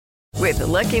With the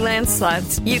Lucky Land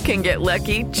Slots, you can get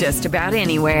lucky just about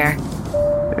anywhere.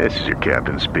 This is your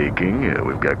captain speaking.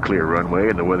 We've got clear runway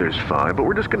and the weather's fine, but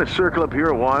we're just going to circle up here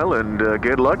a while and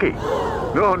get lucky.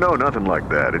 No, nothing like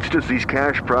that. It's just these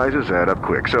cash prizes add up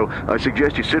quick. So I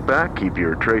suggest you sit back, keep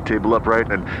your tray table upright,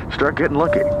 and start getting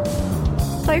lucky.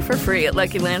 Play for free at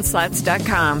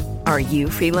LuckyLandSlots.com. Are you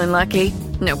feeling lucky?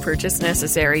 No purchase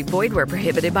necessary. Void where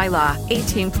prohibited by law.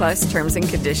 18 plus terms and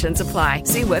conditions apply.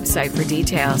 See website for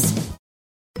details.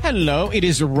 Hello, it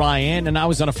is Ryan, and I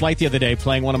was on a flight the other day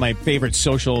playing one of my favorite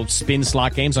social spin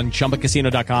slot games on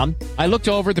ChumbaCasino.com. I looked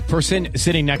over the person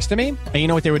sitting next to me, and you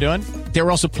know what they were doing? They were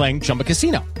also playing Chumba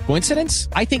Casino. Coincidence?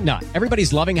 I think not.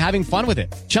 Everybody's loving having fun with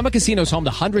it. Chumba Casino is home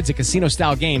to hundreds of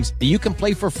casino-style games that you can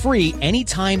play for free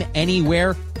anytime,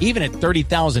 anywhere, even at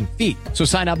 30,000 feet. So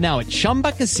sign up now at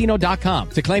ChumbaCasino.com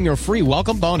to claim your free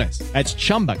welcome bonus. That's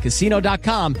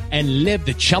ChumbaCasino.com and live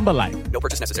the Chumba life. No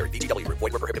purchase necessary. VGW. Void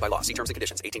where prohibited by law. See terms and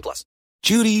conditions. 18 plus.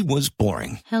 Judy was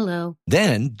boring. Hello.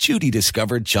 Then Judy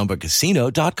discovered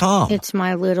ChumbaCasino.com. It's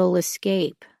my little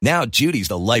escape. Now Judy's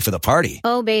the life of the party.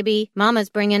 Oh, baby,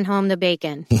 mama's bringing home the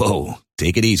bacon. Whoa,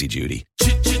 take it easy, Judy.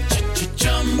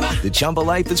 The Chumba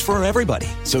life is for everybody.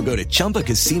 So go to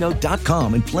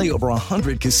ChumbaCasino.com and play over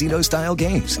 100 casino-style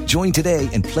games. Join today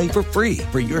and play for free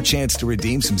for your chance to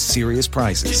redeem some serious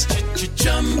prizes.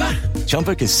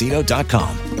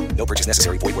 ChumbaCasino.com. No purchase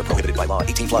necessary. Void where prohibited by law.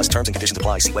 18 plus terms and conditions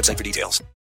apply. See website for details.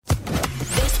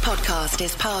 This podcast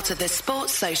is part of the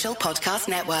Sports Social Podcast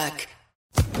Network.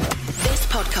 This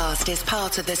podcast is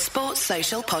part of the Sports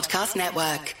Social Podcast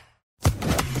Network.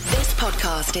 This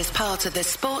podcast is part of the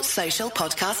Sports Social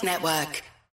Podcast Network.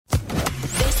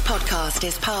 This podcast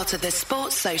is part of the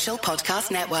Sports Social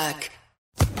Podcast Network.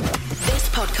 This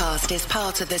podcast is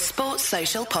part of the Sports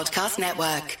Social Podcast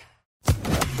Network.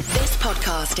 This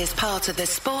podcast is part of the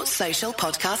Sports Social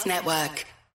Podcast Network.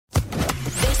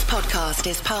 This podcast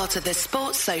is part of the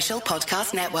Sports Social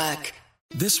Podcast Network.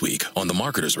 This week on The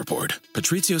Marketer's Report,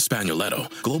 Patrizio Spagnoletto,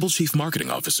 Global Chief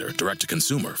Marketing Officer,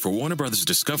 Direct-to-Consumer for Warner Brothers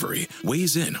Discovery,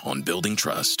 weighs in on building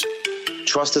trust.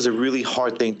 Trust is a really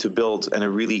hard thing to build and a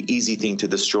really easy thing to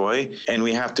destroy, and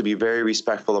we have to be very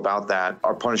respectful about that.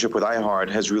 Our partnership with iHeart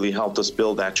has really helped us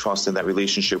build that trust and that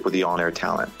relationship with the on-air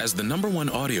talent. As the #1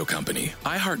 audio company,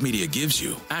 iHeartMedia gives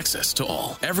you access to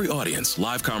all. Every audience,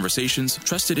 live conversations,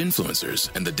 trusted influencers,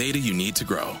 and the data you need to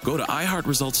grow. Go to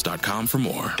iHeartResults.com for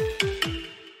more.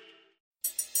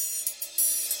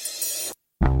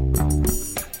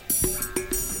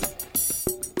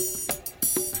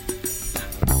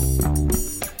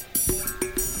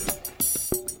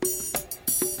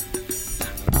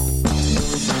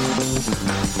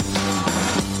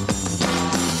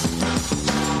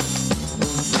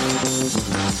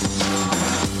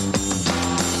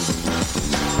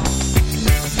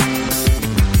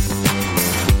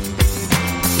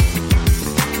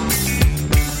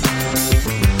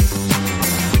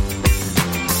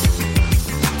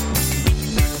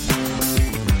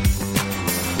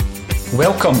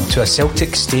 Welcome to A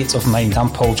Celtic State of Mind. I'm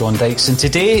Paul John Dykes, and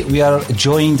today we are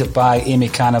joined by Amy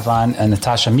Canavan and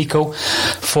Natasha Miko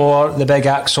for the Big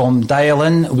Axom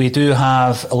Dial-In. We do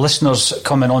have listeners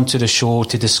coming onto the show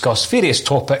to discuss various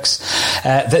topics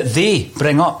that they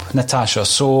bring up, Natasha.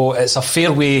 So it's a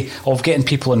fair way of getting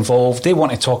people involved. They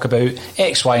want to talk about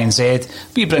X, Y and Z.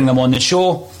 We bring them on the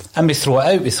show and we throw it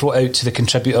out. We throw it out to the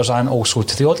contributors and also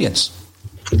to the audience.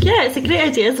 Yeah, it's a great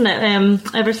idea, isn't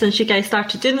it? Ever since you guys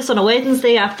started doing this on a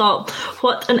Wednesday, I thought,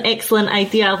 what an excellent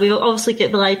idea. We will obviously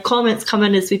get the live comments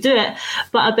coming as we do it,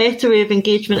 but a better way of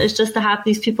engagement is just to have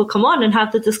these people come on and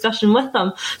have the discussion with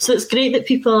them. So it's great that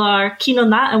people are keen on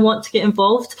that and want to get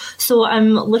involved. So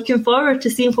I'm looking forward to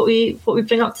seeing what we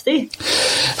bring up today.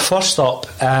 First up,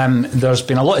 there's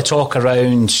been a lot of talk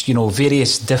around,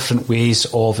 various different ways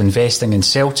of investing in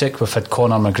Celtic. We've had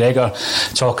Conor McGregor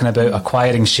talking about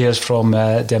acquiring shares from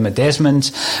Dermot Desmond.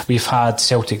 We've had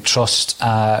Celtic Trust,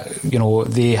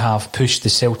 they have pushed the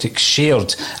Celtic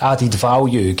shared added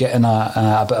value, getting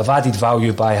a bit of added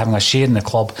value by having a share in the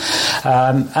club.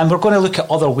 And we're going to look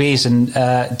at other ways. And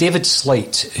David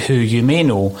Slight, who you may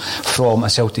know from A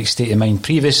Celtic State of Mind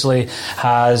previously,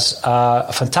 has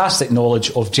a fantastic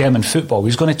knowledge of German football.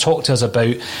 He's going to talk to us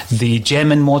about the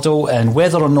German model and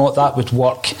whether or not that would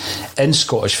work in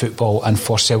Scottish football and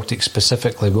for Celtic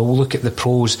specifically. We'll look at the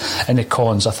pros and the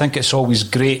cons. I think it's always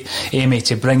great, Amy,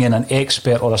 to bring in an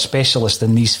expert or a specialist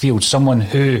in these fields, someone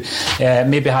who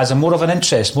maybe has more of an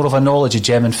interest, more of a knowledge of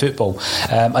German football,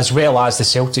 as well as the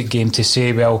Celtic game, to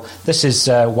say, well, this is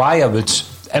why I would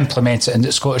implement it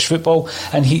into Scottish football,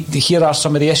 and here are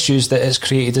some of the issues that it's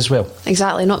created as well.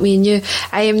 Exactly, not me and you.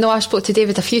 I spoke to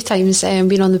David a few times,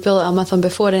 been on the Bulletin with him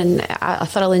before, and I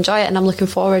thoroughly enjoy it, and I'm looking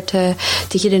forward to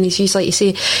hearing his views. Like you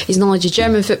say, his knowledge of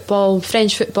German football,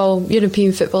 French football,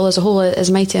 European football as a whole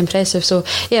is mighty impressive. So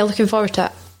yeah, looking forward to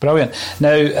it. Brilliant.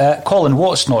 Now, Colin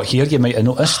Watt's not here, you might have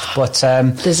noticed, but...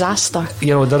 disaster.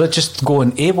 They're just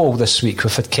going AWOL this week.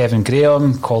 We've had Kevin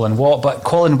Graham, Colin Watt, but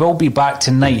Colin will be back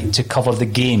tonight to cover the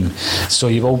game. So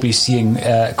you will be seeing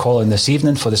Colin this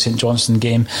evening for the St Johnstone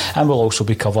game, and we'll also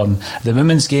be covering the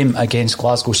women's game against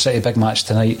Glasgow City, big match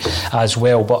tonight as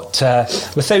well. But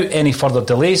without any further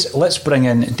delays, let's bring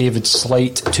in David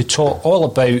Slight to talk all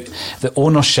about the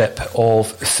ownership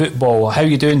of football. How are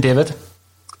you doing, David?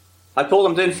 Hi Paul,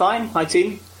 I'm doing fine. Hi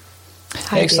team.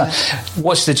 Hi, excellent. David.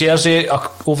 What's the jersey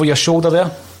over your shoulder there?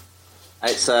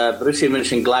 It's a Borussia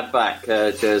Mönchengladbach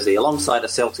jersey, alongside a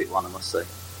Celtic one, I must say.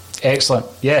 Excellent,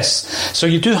 yes. So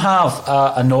you do have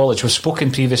a knowledge, we've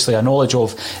spoken previously, a knowledge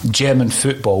of German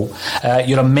football.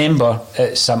 You're a member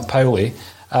at St Pauli.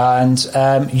 And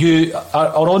you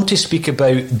are on to speak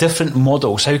about different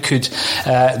models. How could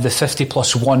the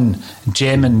 50+1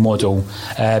 German model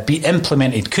be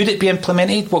implemented? Could it be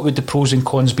implemented? What would the pros and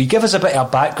cons be? Give us a bit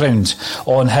of background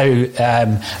on how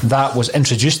that was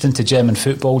introduced into German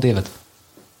football, David.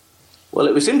 Well,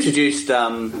 it was introduced.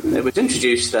 Relatively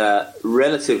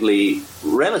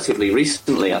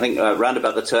recently. I think around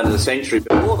about the turn of the century.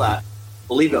 Before that,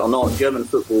 believe it or not, German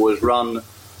football was run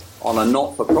on a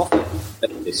not-for-profit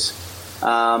basis.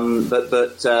 But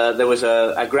there was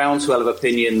a groundswell of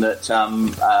opinion that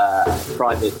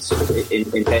private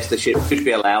investorship should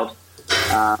be allowed,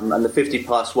 and the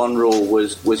 50+1 rule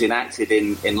was enacted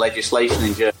in legislation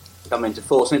in Germany to come into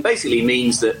force. And it basically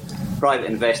means that private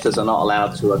investors are not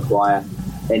allowed to acquire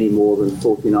any more than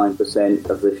 49%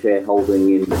 of the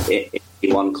shareholding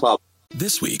in one club.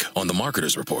 This week on The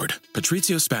Marketer's Report,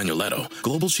 Patrizio Spagnoletto,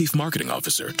 Global Chief Marketing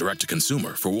Officer,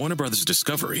 Direct-to-Consumer for Warner Brothers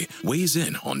Discovery, weighs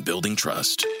in on building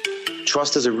trust.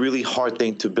 Trust is a really hard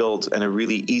thing to build and a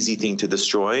really easy thing to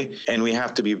destroy, and we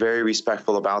have to be very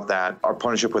respectful about that. Our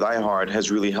partnership with iHeart has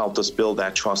really helped us build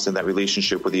that trust and that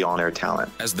relationship with the on-air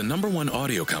talent. As the #1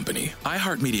 audio company,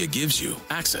 iHeartMedia gives you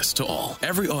access to all.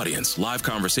 Every audience, live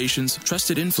conversations,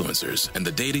 trusted influencers, and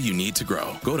the data you need to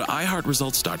grow. Go to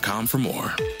iHeartResults.com for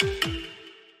more.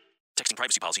 Texting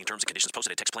privacy policy and terms and conditions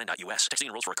posted at textplan.us. Texting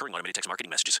enrolls for recurring automated text marketing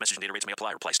messages. Message and data rates may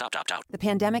apply. Reply stop to opt out. The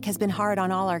pandemic has been hard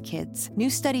on all our kids. New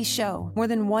studies show more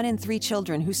than 1 in 3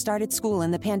 children who started school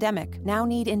in the pandemic now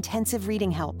need intensive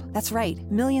reading help. That's right.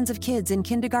 Millions of kids in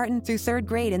kindergarten through 3rd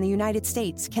grade in the United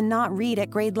States cannot read at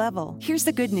grade level. Here's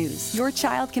the good news. Your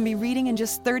child can be reading in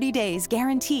just 30 days,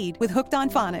 guaranteed, with Hooked on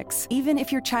Phonics. Even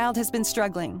if your child has been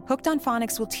struggling, Hooked on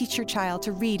Phonics will teach your child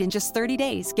to read in just 30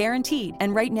 days, guaranteed.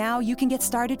 And right now, you can get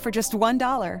started for just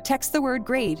 $1. Text the word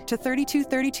GRADE to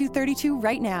 323232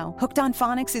 right now. Hooked on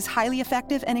Phonics is highly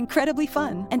effective and incredibly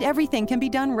fun, and everything can be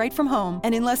done right from home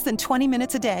and in less than 20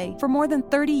 minutes a day. For more than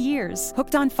 30 years,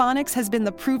 Hooked on Phonics has been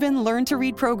the proven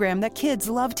learn-to-read program that kids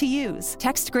love to use.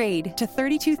 Text GRADE to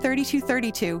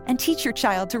 323232 and teach your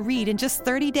child to read in just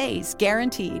 30 days,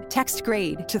 guaranteed. Text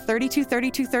GRADE to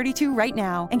 323232 right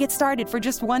now and get started for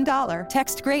just $1.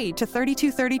 Text GRADE to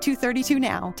 323232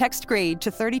 now. Text GRADE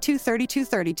to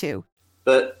 323232.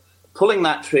 But pulling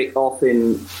that trick off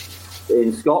in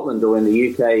Scotland or in the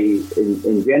UK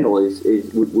in general is a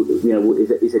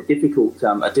difficult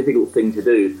thing to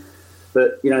do.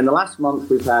 But in the last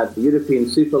month we've had the European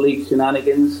Super League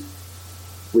shenanigans.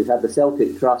 We've had the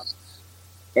Celtic Trust's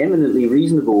eminently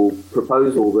reasonable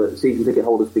proposal that season ticket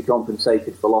holders be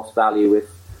compensated for lost value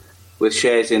with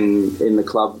shares in the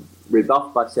club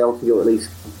rebuffed by Celtic, or at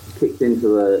least kicked into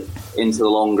the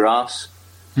long grass.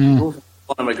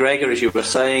 Conor McGregor, as you were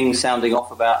saying, sounding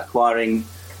off about acquiring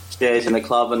shares in the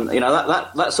club, and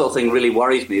that sort of thing really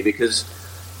worries me, because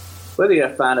whether you're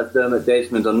a fan of Dermot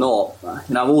Desmond or not,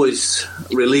 I'm always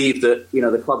relieved that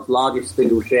the club's largest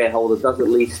single shareholder does at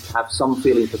least have some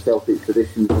feeling for Celtic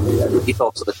traditions and the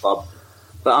ethos of the club.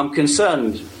 But I'm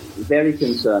concerned, very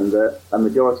concerned, that a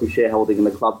majority shareholding in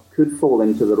the club could fall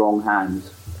into the wrong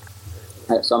hands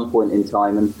at some point in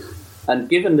time, and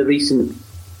given the recent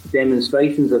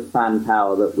demonstrations of fan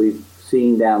power that we've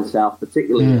seen down south,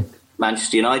 particularly at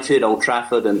Manchester United, Old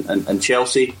Trafford and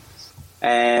Chelsea.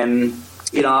 I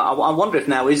wonder if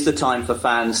now is the time for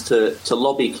fans to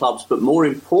lobby clubs, but more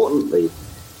importantly,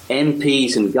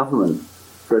 MPs and government,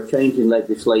 for a change in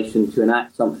legislation to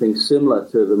enact something similar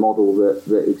to the model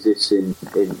that exists in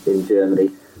Germany,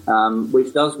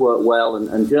 which does work well,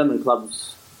 and German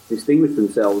clubs distinguish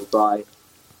themselves by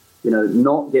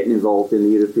not getting involved in the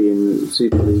European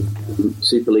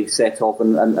Super League set off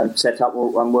and set up,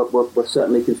 and were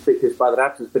certainly conspicuous by their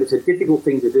absence. But it's a difficult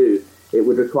thing to do. It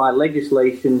would require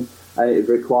legislation, and it would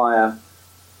require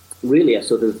really a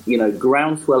sort of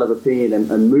groundswell of opinion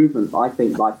and movement, I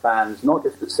think, by fans, not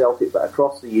just at Celtic but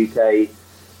across the UK,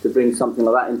 to bring something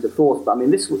like that into force. But I mean,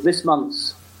 this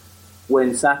month's,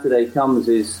 when Saturday comes,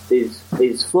 is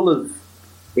full of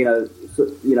kind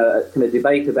of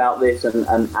debate about this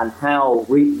and how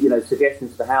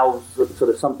suggestions to how sort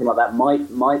of something like that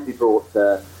might be brought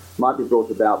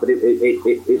about. But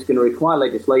it's going to require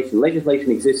legislation.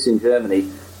 Legislation exists in Germany,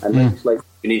 and legislation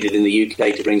is needed in the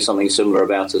UK to bring something similar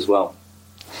about as well.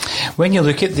 When you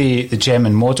look at the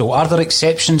German model, are there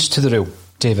exceptions to the rule,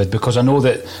 David? Because I know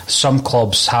that some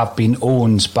clubs have been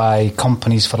owned by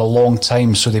companies for a long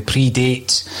time, so they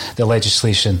predate the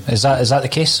legislation. Is that the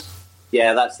case?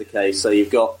 Yeah, that's the case. So you've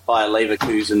got Bayer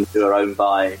Leverkusen, who are owned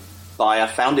by Bayer,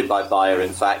 founded by Bayer,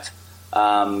 in fact.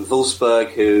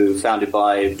 Wolfsburg, who founded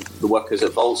by the workers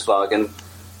at Volkswagen.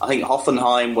 I think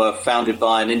Hoffenheim were founded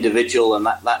by an individual, and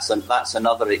that's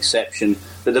another exception.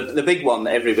 But the big one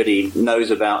that everybody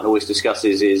knows about and always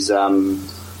discusses is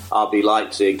RB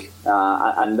Leipzig,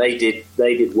 and they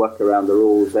did work around the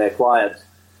rules. They acquired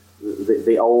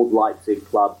the old Leipzig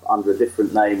club under a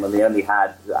different name when they only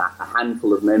had a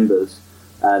handful of members,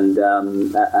 and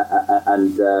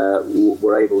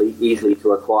were able easily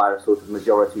to acquire a sort of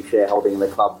majority shareholding in the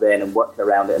club then, and worked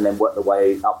around it, and then worked their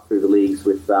way up through the leagues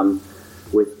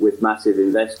with massive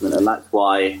investment. And that's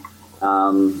why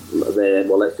they're,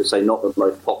 well, let's just say, not the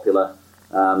most popular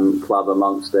club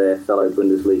amongst their fellow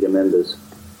Bundesliga members.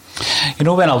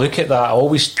 When I look at that, I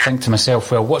always think to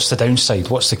myself, well, what's the downside?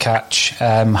 What's the catch?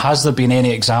 Has there been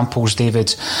any examples,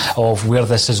 David, of where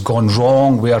this has gone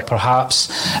wrong, where perhaps,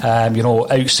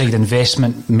 outside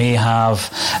investment may have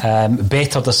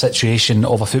bettered the situation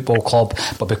of a football club,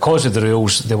 but because of the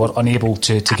rules, they were unable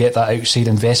to get that outside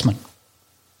investment?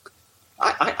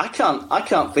 I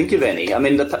can't think of any. I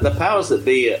mean, the powers that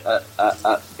be at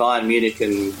Bayern Munich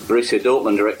and Borussia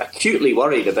Dortmund are acutely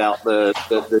worried about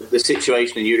the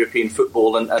situation in European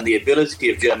football and the ability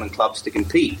of German clubs to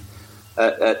compete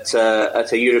at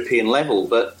a European level.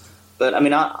 But I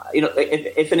mean,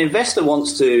 if an investor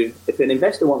wants to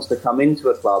come into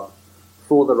a club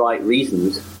for the right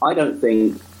reasons, I don't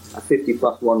think a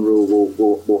 50+1 rule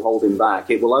will hold him back.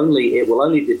 It will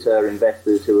only deter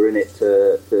investors who are in it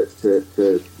to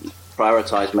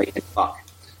prioritise making a buck.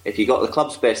 If you've got the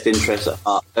club's best interest at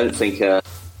heart, I don't think a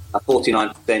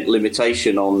 49%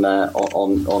 limitation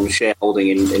on shareholding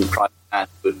in private hands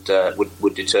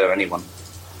would deter anyone.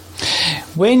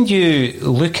 When you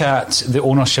look at the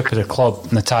ownership of the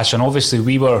club, Natasha, and obviously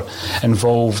we were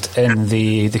involved in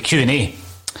the Q&A,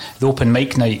 the open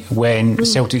mic night, when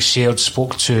Celtic Shared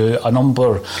spoke to a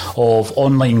number of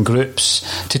online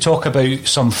groups to talk about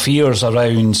some fears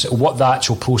around what the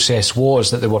actual process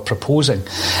was that they were proposing,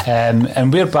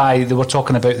 and whereby they were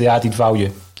talking about the added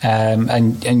value.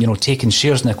 And taking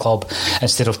shares in the club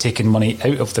instead of taking money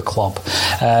out of the club.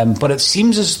 But it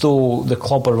seems as though the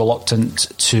club are reluctant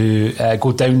to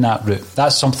go down that route.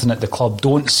 That's something that the club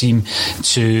don't seem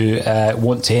to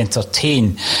want to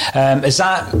entertain. Is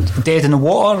that dead in the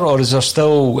water, or is there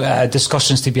still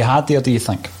discussions to be had there, do you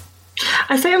think?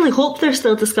 I certainly hope there's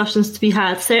still discussions to be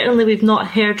had. Certainly we've not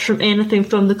heard from anything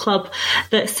from the club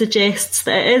that suggests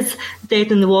that it is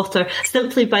dead in the water,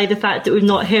 simply by the fact that we've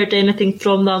not heard anything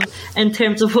from them in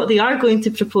terms of what they are going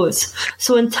to propose.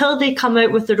 So until they come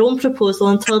out with their own proposal,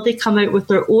 until they come out with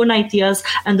their own ideas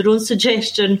and their own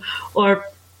suggestion, or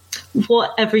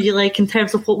whatever you like in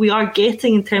terms of what we are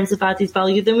getting in terms of added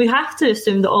value, then we have to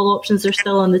assume that all options are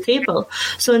still on the table.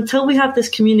 So until we have this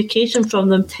communication from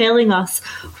them telling us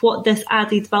what this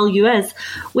added value is,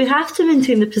 we have to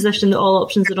maintain the position that all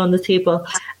options are on the table.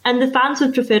 And the fans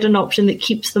would prefer an option that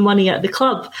keeps the money at the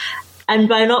club. And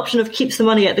by an option of keeps the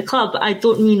money at the club, I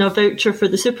don't mean a voucher for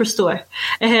the superstore.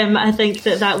 I think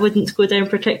that wouldn't go down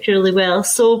particularly well.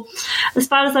 So as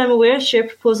far as I'm aware, share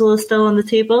proposal is still on the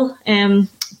table.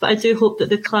 But I do hope that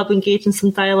the club engage in some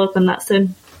dialogue on that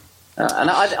soon. And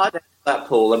I'd echo that,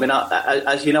 Paul. I mean,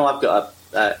 as you know, I've got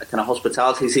a kind of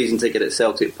hospitality season ticket at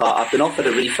Celtic Park. I've been offered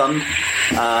a refund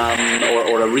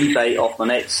or a rebate off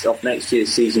next year's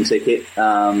season ticket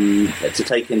to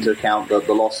take into account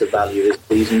the loss of value this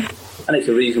season, and it's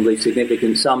a reasonably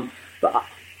significant sum. But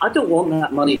I don't want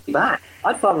that money back.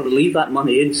 I'd rather leave that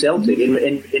money in Celtic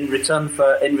in return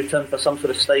for some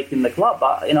sort of stake in the club.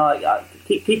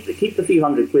 Keep the few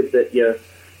 £100 that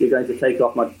you're going to take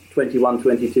off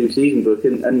 21-22 season book,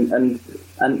 and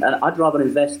I'd rather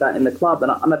invest that in the club.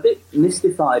 And I'm a bit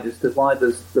mystified as to why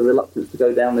there's the reluctance to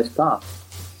go down this path.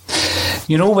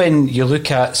 You know, when you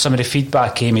look at some of the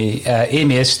feedback, Amy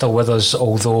is still with us,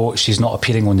 although she's not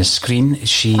appearing on the screen.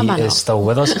 She is still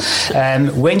with us.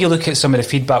 When you look at some of the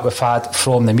feedback we've had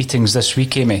from the meetings this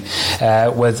week, Amy,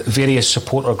 with various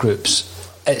supporter groups,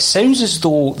 it sounds as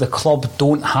though the club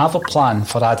don't have a plan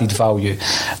for added value.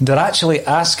 They're actually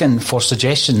asking for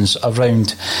suggestions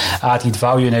around added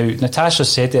value. Now, Natasha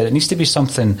said there, it needs to be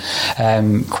something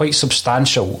quite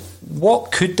substantial.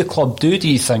 What could the club do, do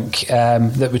you think,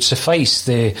 that would suffice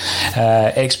the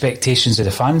expectations of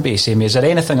the fan base, Amy? Is there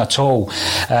anything at all?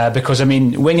 Because, I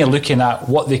mean, when you're looking at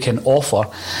what they can offer,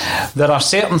 there are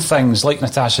certain things, like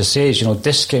Natasha says, you know,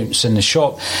 discounts in the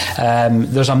shop.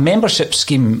 There's a membership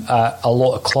scheme at a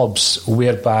lot of clubs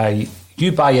whereby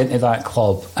you buy into that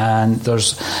club, and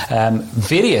there's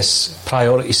various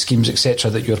priority schemes,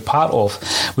 etc., that you're part of.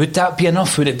 Would that be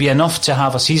enough? Would it be enough to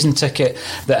have a season ticket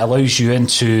that allows you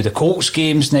into the Colts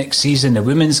games next season, the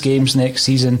women's games next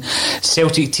season,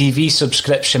 Celtic TV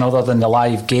subscription other than the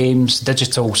live games,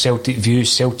 digital Celtic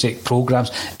Views, Celtic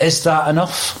programmes? Is that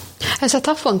enough? It's a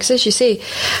tough one, because as you say,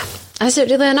 is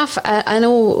it really enough? I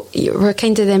know we're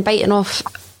kind of then biting off.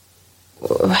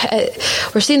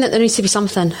 We're saying that there needs to be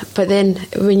something, but then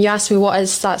when you ask me what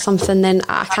is that something, then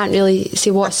I can't really say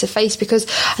what suffice, because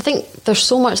I think there's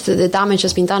so much that the damage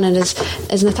has been done, and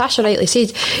as Natasha rightly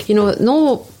said, you know,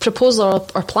 no proposal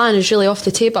or plan is really off the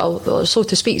table, so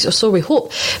to speak, or so we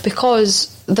hope,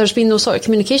 because there's been no sort of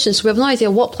communication, so we have no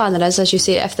idea what plan there is, as you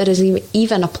say, if there is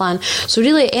even a plan. So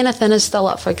really anything is still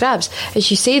up for grabs. As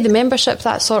you say, the membership,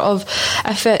 that sort of,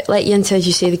 if it let you into, as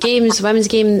you say, the games, the women's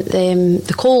game,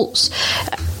 the Colts,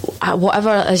 whatever,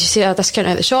 as you say, a discount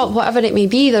at the shop, whatever it may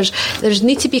be, there's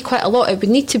need to be quite a lot. It would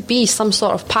need to be some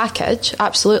sort of package,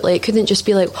 absolutely. It couldn't just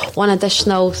be like one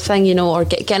additional thing, you know, or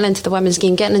getting into the women's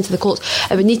game, getting into the Colts.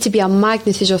 It would need to be a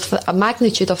magnitude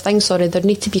of things. There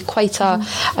need to be quite a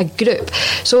group.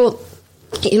 So,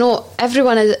 you know,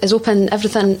 everyone is open,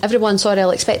 everyone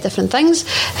will expect different things.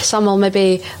 Some will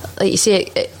maybe, like you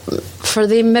say, for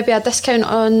them maybe a discount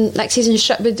on next season's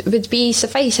trip would be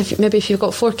suffice. If you've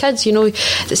got 4 kids, you know,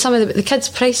 some of the kids'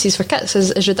 prices for kits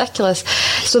is ridiculous.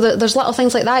 So there's little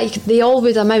things like that. They all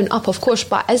would amount up, of course,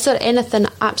 but is there anything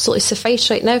absolutely suffice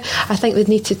right now? I think they'd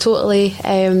need to totally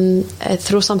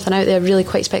throw something out there really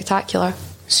quite spectacular.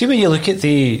 See, when you look at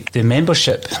the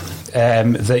membership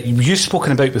that you've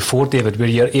spoken about before, David, where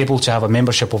you're able to have a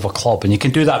membership of a club, and you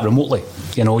can do that remotely.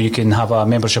 You know, you can have a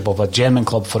membership of a German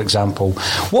club, for example.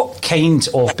 What kind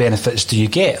of benefits do you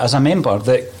get as a member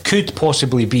that could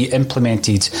possibly be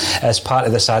implemented as part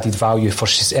of this added value for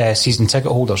season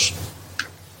ticket holders?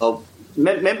 Well,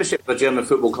 membership of a German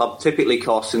football club typically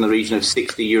costs in the region of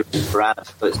 €60 per annum,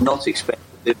 so it's not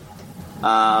expensive.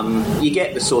 You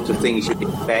get the sort of things you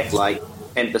expect, like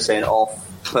 10% off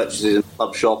purchases in the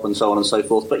club shop and so on and so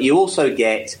forth, but you also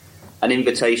get an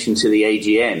invitation to the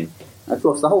AGM. Of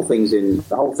course, the whole thing's in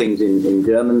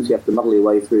German, so you have to muddle your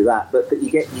way through that. But you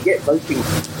get voting,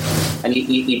 and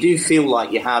you do feel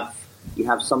like you have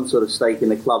some sort of stake in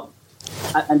the club,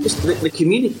 and just the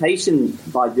communication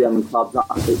by German clubs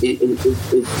is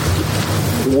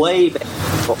way better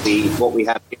than what we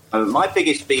have. My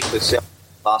biggest beef with Celtic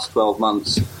the last 12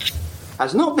 months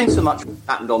has not been so much what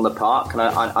happened on the park, and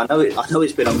I know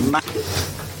it's been a massive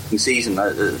season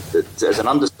as an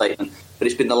understatement, but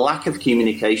it's been the lack of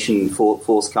communication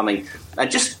forthcoming. And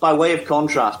just by way of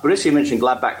contrast, Borussia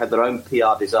Mönchengladbach had their own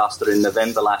PR disaster in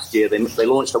November last year. They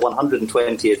launched a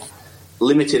 120th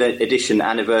limited edition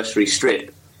anniversary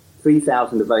strip,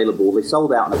 3,000 available. They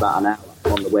sold out in about an hour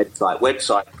on the website.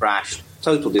 Website crashed,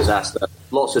 total disaster.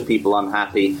 Lots of people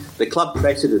unhappy. The club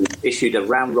president issued a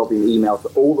round-robin email to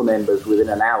all the members within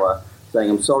an hour saying,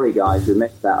 "I'm sorry, guys, we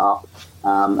messed that up,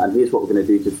 and here's what we're going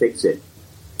to do to fix it."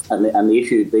 And they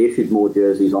issued more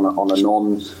jerseys on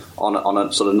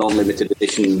a sort of non-limited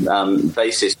edition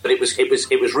basis. But it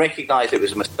was recognised it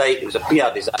was a mistake. It was a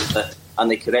PR disaster,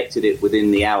 and they corrected it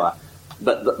within the hour.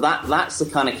 But that's the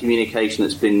kind of communication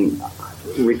that's been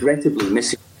regrettably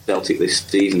missing Celtic this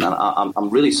season, and I'm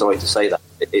really sorry to say that.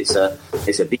 It's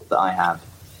a beat that I have.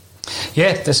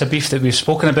 Yeah, it's a beef that we've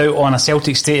spoken about on A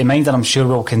Celtic State of Mind, and I'm sure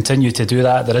we'll continue to do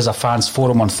that. There is a fans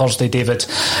forum on Thursday, David,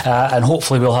 and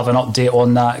hopefully we'll have an update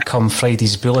on that come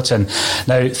Friday's Bulletin.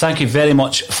 Now, thank you very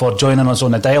much for joining us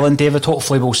on the dial-in, David.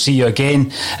 Hopefully we'll see you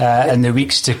again in the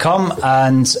weeks to come,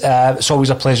 and it's always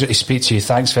a pleasure to speak to you.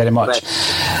 Thanks very much.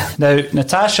 Now,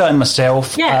 Natasha and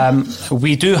myself,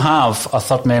 we do have a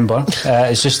third member.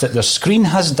 It's just that their screen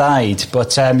has died,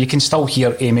 but you can still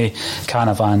hear Amy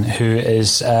Canavan, who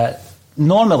is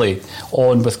normally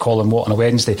on with Colin Watt on a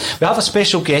Wednesday. We have a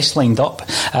special guest lined up.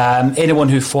 Anyone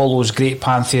who follows Great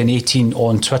Pantheon 18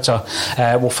 on Twitter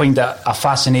will find it a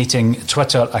fascinating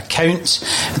Twitter account,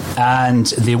 and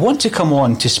they want to come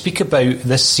on to speak about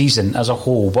this season as a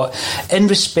whole, but in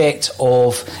respect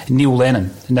of Neil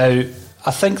Lennon. Now, I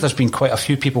think there's been quite a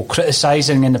few people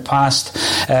criticising in the past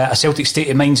A Celtic State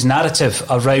of Mind's narrative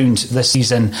around this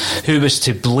season, who was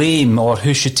to blame or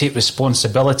who should take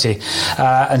responsibility,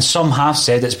 and some have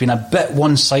said it's been a bit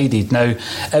one-sided. Now,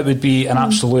 it would be an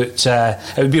absolute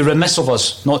it would be remiss of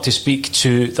us not to speak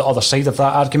to the other side of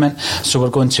that argument, so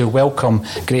we're going to welcome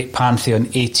Great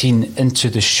Pantheon 18 into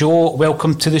the show.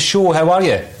 Welcome to the show. How are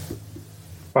you?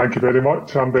 Thank you very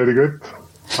much. I'm very good.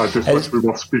 I just wish we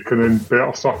were speaking in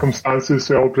better circumstances,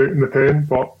 celebrating the 10,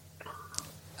 but...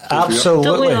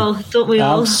 Absolutely. Don't we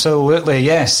all? Absolutely,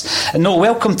 yes. No,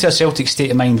 welcome to A Celtic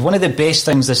State of Mind. One of the best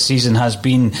things this season has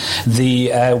been the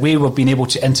way we've been able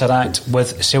to interact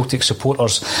with Celtic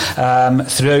supporters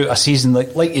throughout a season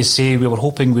like you say, we were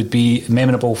hoping would be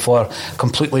memorable for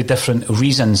completely different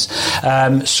reasons.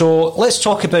 So let's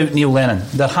talk about Neil Lennon.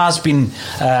 There has been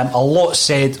a lot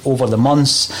said over the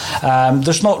months.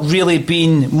 There's not really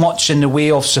been much in the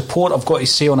way of support, I've got to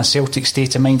say, on A Celtic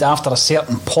State of Mind after a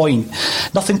certain point.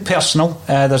 Nothing personal.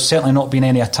 There's certainly not been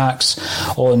any attacks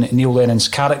on Neil Lennon's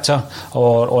character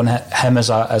or on him as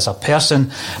a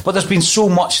person, but there's been so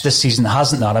much this season,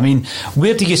 hasn't there? I mean,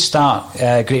 where do you start,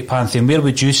 Great Pantheon? Where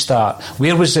would you start?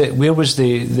 Where was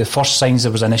the first signs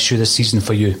there was an issue this season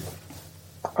for you?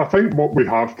 I think what we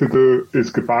have to do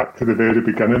is go back to the very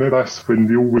beginning of this, when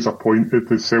Neil was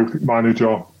appointed as Celtic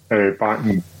manager back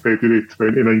in February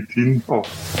 2019, or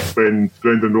when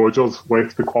Brendan Rodgers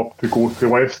left the club to go to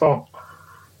Leicester.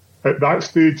 At that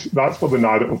stage, that's where the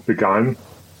narrative began.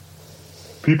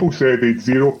 People said they had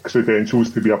zero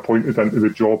credentials to be appointed into the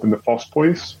job in the first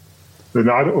place. The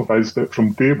narrative is that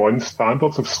from day one,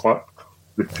 standards have slipped,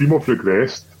 the team have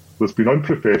regressed, there's been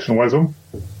unprofessionalism,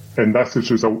 and this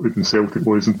has resulted in Celtic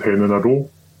losing 10 in a row.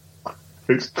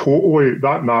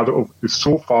 That narrative is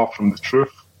so far from the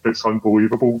truth, it's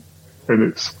unbelievable, and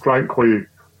it's frankly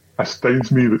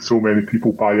astounds me that so many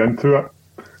people buy into it.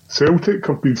 Celtic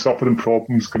have been suffering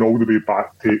problems going all the way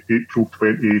back to April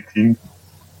 2018.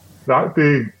 That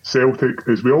day, Celtic,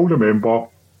 as we all remember,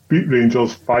 beat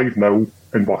Rangers 5-0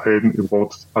 and were heading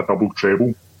towards a double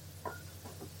treble.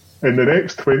 In the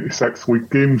next 26 league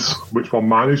games, which were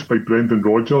managed by Brendan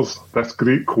Rodgers, this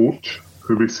great coach,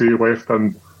 who we say left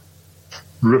an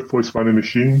ruthless winning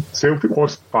machine, Celtic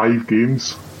lost 5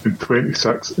 games in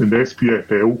 26 in the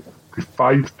SPFL to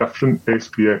 5 different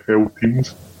SPFL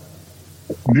teams.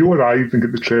 Neil arrived and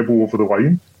got the treble over the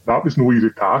line. That was no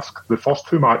easy task. The first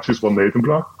 2 matches were in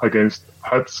Edinburgh against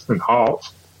Hibs and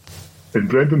Hearts. In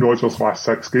Brendan Rodgers' last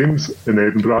 6 games in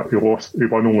Edinburgh, he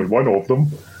won only 1 of them.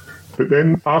 But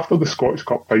then after the Scottish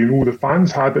Cup final, the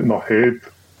fans had it in their head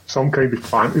some kind of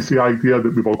fantasy idea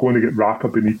that we were going to get Rafa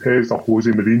Benitez or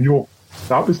Jose Mourinho.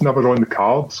 That was never on the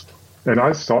cards. And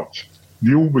as such,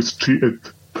 Neil was treated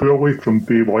poorly from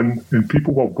day one, and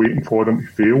people were waiting for him to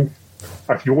fail.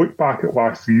 If you look back at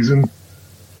last season,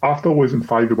 after losing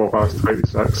 5 of our last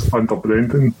 26 under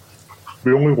Brendan,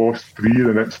 we only lost 3 of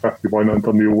the next 51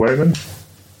 under Neil Lennon.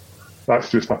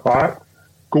 That's just a fact.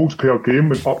 Goals per game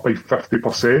went up by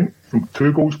 50%, from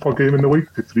 2 goals per game in the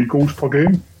league to 3 goals per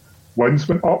game. Wins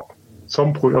went up.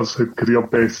 Some players had career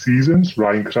best seasons,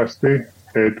 Ryan Christie,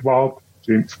 Edward,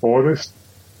 James Forrest.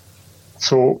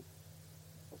 So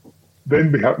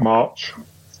then we hit March,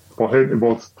 we're heading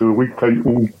towards the league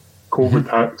title, COVID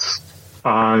hits,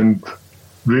 and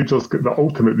Rangers get the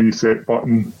ultimate reset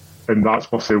button, and that's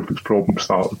where Celtic's problem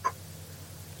started.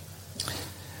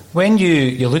 When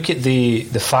you look at the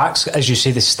facts, as you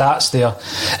say, the stats there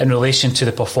in relation to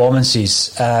the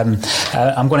performances, I'm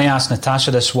going to ask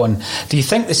Natasha this one. Do you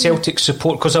think the Celtic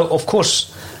support, because of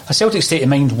course A Celtic State of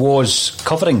Mind was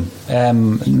covering,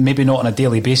 maybe not on a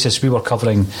daily basis, we were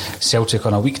covering Celtic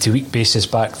on a week-to-week basis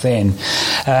back then.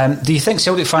 Do you think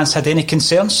Celtic fans had any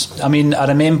concerns? I mean, I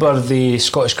remember the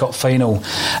Scottish Cup final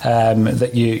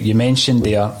that you mentioned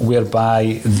there,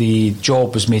 whereby the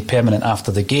job was made permanent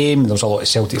after the game. There was a lot of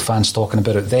Celtic fans talking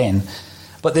about it then.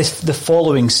 But the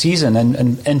following season,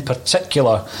 and in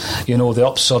particular, the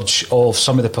upsurge of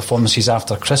some of the performances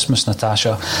after Christmas,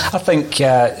 Natasha, I think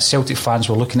Celtic fans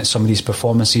were looking at some of these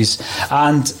performances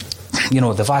and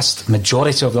the vast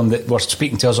majority of them that were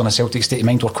speaking to us on a Celtic State of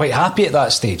Mind were quite happy at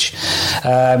that stage.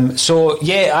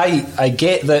 I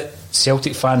get that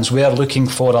Celtic fans were looking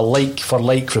for a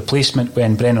like-for-like replacement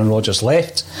when Brendan Rodgers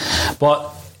left,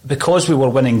 but because we were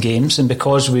winning games and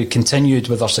because we continued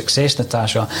with our success,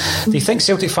 Natasha, do you think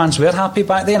Celtic fans were happy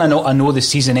back then? I know the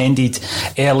season ended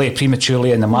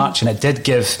prematurely in the March, and it did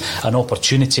give an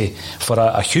opportunity for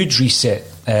a huge reset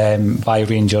by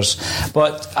Rangers,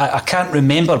 but I can't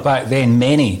remember back then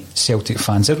many Celtic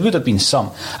fans, there would have been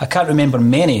some, I can't remember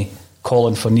many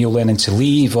calling for Neil Lennon to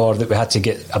leave, or that we had to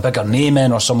get a bigger name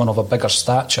in or someone of a bigger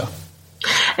stature.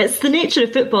 It's the nature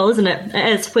of football, isn't it?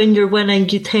 It is. When you're winning,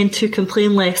 you tend to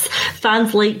complain less.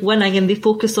 Fans like winning and they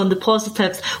focus on the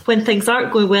positives. When things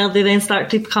aren't going well, they then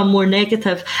start to become more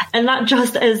negative. And that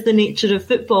just is the nature of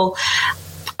football.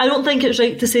 I don't think it's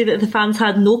right to say that the fans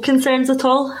had no concerns at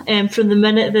all. From the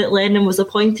minute that Lennon was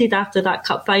appointed after that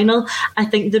cup final, I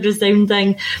think the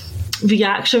resounding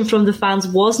reaction from the fans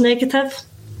was negative.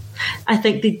 I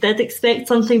think they did expect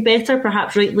something better,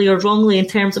 perhaps rightly or wrongly, in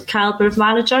terms of calibre of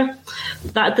manager.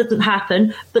 That didn't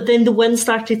happen, but then the wins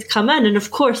started to come in, and of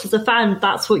course, as a fan,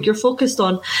 that's what you're focused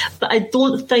on. But I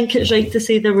don't think it's right to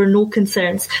say there were no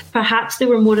concerns. Perhaps they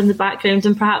were more in the background,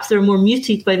 and perhaps they were more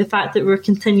muted by the fact that we were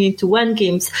continuing to win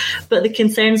games, but the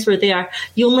concerns were there.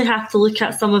 You only have to look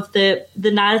at some of the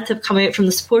narrative coming out from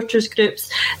the supporters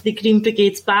groups, the Green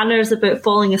Brigade's banners about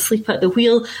falling asleep at the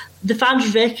wheel. The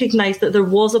fans recognised that there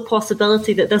was a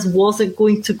possibility that this wasn't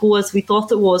going to go as we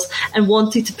thought it was, and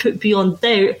wanted to put beyond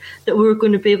doubt that we were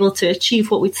going to be able to achieve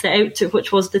what we'd set out to,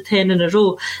 which was the 10 in a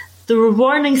row. There were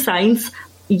warning signs.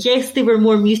 Yes, they were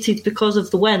more muted because of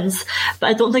the wins,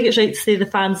 but I don't think it's right to say the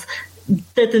fans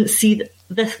didn't see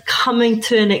this coming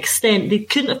to an extent. They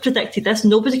couldn't have predicted this.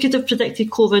 Nobody could have predicted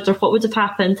COVID or what would have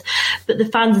happened, but the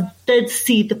fans did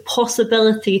see the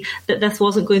possibility that this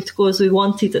wasn't going to go as we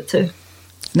wanted it to.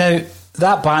 Now,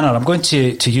 that banner, I'm going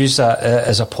to use that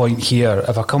as a point here.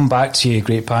 If I come back to you,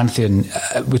 Great Pantheon,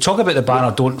 we talk about the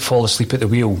banner, don't fall asleep at the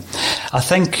wheel. I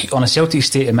think on a Celtic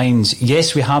State of Mind,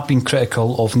 yes, we have been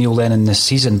critical of Neil Lennon this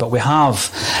season, but we have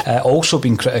also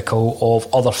been critical of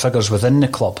other figures within the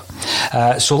club.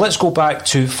 So let's go back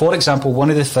to, for example, one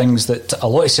of the things that a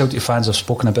lot of Celtic fans have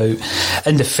spoken about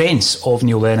in defence of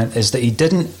Neil Lennon is that he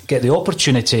didn't get the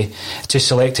opportunity to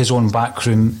select his own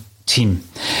backroom team.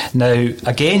 Now,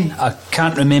 again, I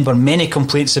can't remember many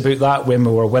complaints about that when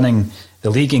we were winning the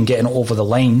league and getting it over the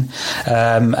line,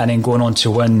 and then going on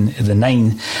to win the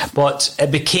 9. But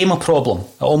it became a problem.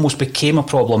 It almost became a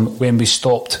problem when we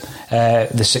stopped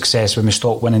the success, when we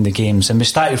stopped winning the games. And we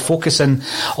started focusing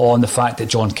on the fact that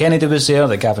John Kennedy was there,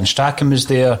 that Gavin Strachan was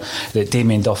there, that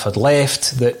Damien Duff had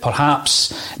left, that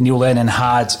perhaps Neil Lennon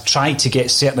had tried to get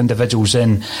certain individuals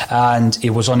in and he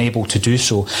was unable to do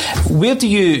so. Where do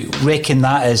you reckon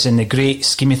that is in the great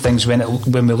scheme of things when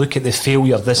we look at the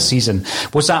failure this season?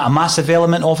 Was that a massive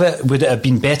element of it? Would it have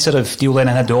been better if Neil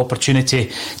Lennon had the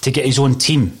opportunity to get his own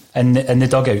team in the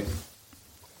dugout?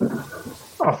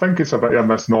 I think it's a bit of a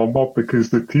misnomer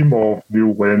because the team of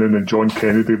Neil Lennon and John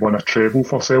Kennedy won a treble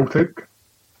for Celtic.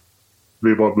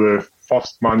 They were the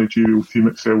first managerial team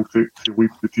at Celtic to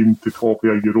lead the team to top of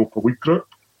a Europa League group.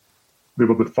 They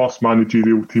were the first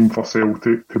managerial team for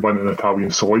Celtic to win in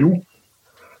Italian soil.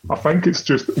 I think it's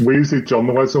just lazy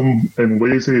journalism and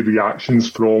lazy reactions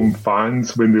from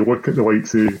fans when they look at the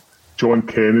likes of John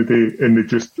Kennedy and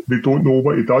they don't know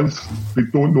what he does. They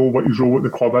don't know what his role at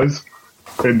the club is.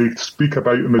 And they speak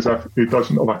about him as if he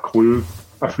doesn't have a clue.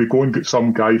 If they go and get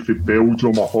some guy from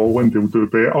Belgium or Holland, they'll do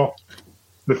better.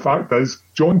 The fact is,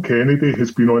 John Kennedy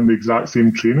has been on the exact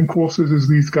same training courses as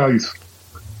these guys.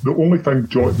 The only thing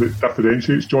that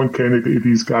differentiates John Kennedy to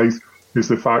these guys is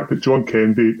the fact that John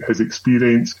Kennedy has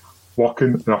experience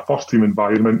working in a first-team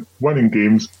environment, winning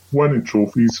games, winning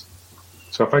trophies.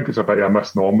 So I think it's a bit of a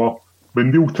misnomer.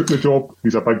 When Neil took the job,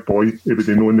 he's a big boy. He would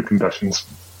have known the conditions.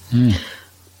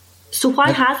 So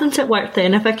why hasn't it worked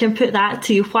then, if I can put that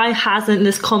to you? Why hasn't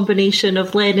this combination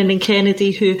of Lennon and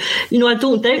Kennedy, who, I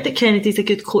don't doubt that Kennedy's a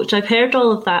good coach. I've heard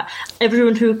all of that.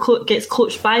 Everyone who gets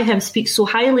coached by him speaks so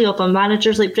highly of him.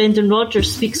 Managers like Brendan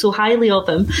Rodgers speak so highly of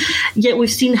him. Yet we've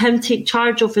seen him take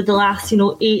charge over the last,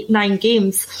 8-9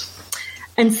 games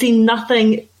and seen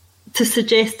nothing to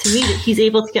suggest to me that he's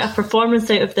able to get a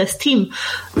performance out of this team.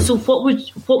 So what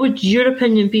would your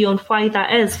opinion be on why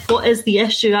that is? What is the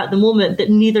issue at the moment that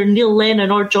neither Neil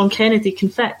Lennon or John Kennedy can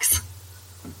fix?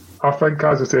 I think,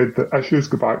 as I said, the issues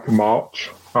go back to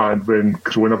March and when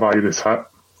coronavirus hit.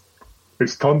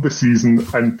 it's turned the season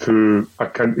into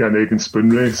akin to an egg and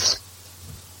spoon race.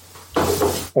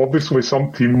 Obviously,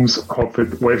 some teams have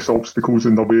had less obstacles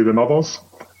in their way than others.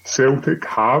 Celtic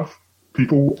have.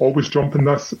 People always jump in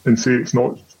this and say it's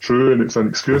not true and it's an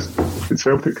excuse. But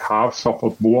Celtic have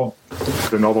suffered more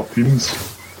than other teams.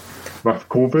 With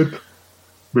COVID,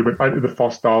 we went into the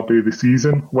first derby of the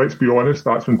season. Let's be honest,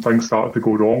 that's when things started to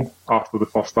go wrong after the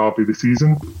first derby of the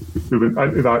season. We went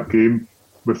into that game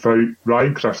without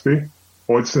Ryan Christie,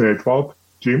 Odsonne Edouard,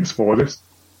 James Forrest.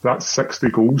 That's 60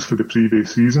 goals for the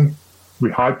previous season.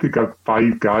 We had to give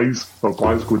 5 guys their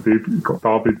Glasgow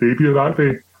derby debut that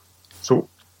day. So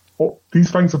these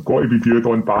things have got to be viewed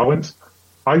on balance.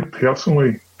 I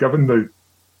personally, given the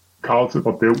cards that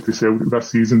were dealt to Celtic this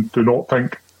season, do not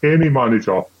think any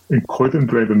manager, including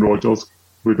Brendan Rodgers,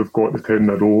 would have got the 10 in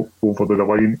a row over the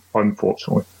line,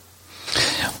 unfortunately.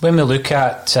 When we look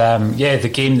at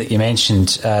the game that you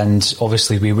mentioned, and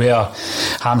obviously we were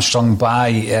hamstrung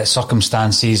by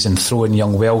circumstances and throwing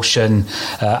young Welsh in,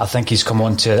 I think he's come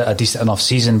on to a decent enough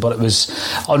season, but it was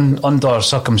under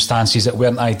circumstances that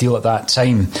weren't ideal at that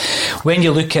time. When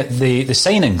you look at the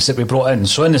signings that we brought in,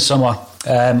 so in the summer,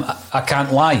 I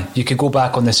can't lie, you could go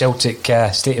back on the Celtic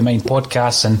State of Mind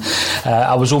podcast, and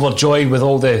I was overjoyed with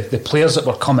all the players that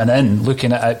were coming in,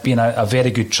 looking at it being a very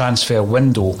good transfer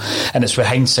window. And it's with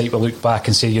hindsight we look back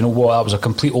and say, you know what, that was a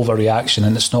complete overreaction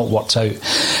and it's not worked out.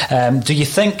 Do you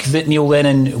think that Neil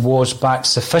Lennon was backed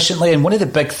sufficiently? And one of the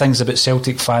big things about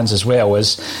Celtic fans as well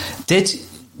is, did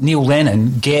Neil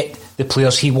Lennon get the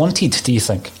players he wanted, do you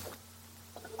think?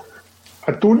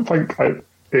 I don't think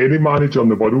any manager in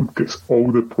the world gets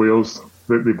all the players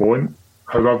that they want.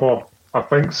 However, I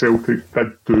think Celtic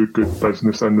did do good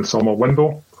business in the summer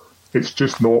window. It's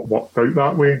just not worked out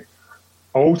that way.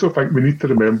 I also think we need to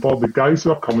remember the guys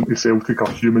who are coming to Celtic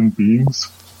are human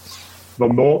beings. They're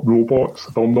not robots,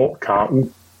 they're not cattle.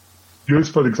 Use,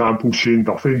 for example, Shane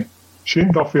Duffy.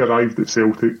 Shane Duffy arrived at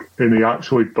Celtic and he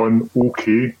actually done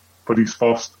okay for his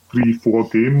first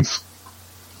 3-4 games.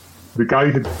 The guy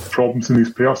had problems in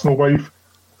his personal life,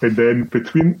 and then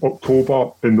between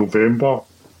October and November,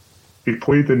 he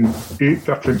played in 8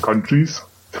 different countries,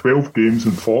 12 games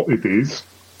in 40 days,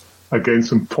 against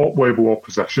some top-level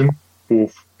opposition,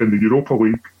 both in the Europa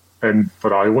League and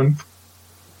for Ireland.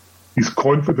 His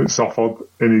confidence suffered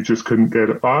and he just couldn't get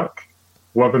it back.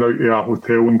 Living out of a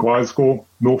hotel in Glasgow,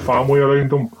 no family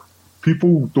around him.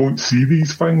 People don't see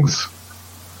these things.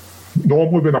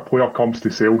 Normally when a player comes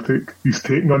to Celtic, he's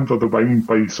taken under the wing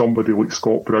by somebody like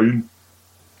Scott Brown,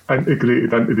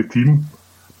 integrated into the team.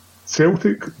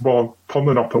 Celtic were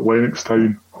turning up at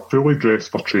Lennoxtown fully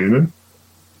dressed for training,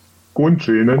 going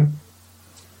training,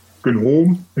 going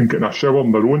home and getting a shower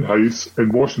in their own house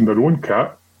and washing their own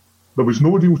kit. There was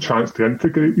no real chance to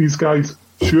integrate these guys.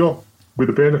 Sure, with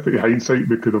the benefit of hindsight,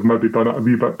 we could have maybe done it a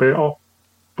wee bit better,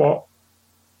 but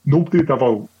nobody had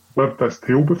ever lived this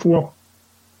tale before.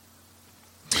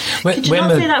 Could you not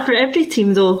say that for every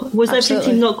team, though? Was Absolutely.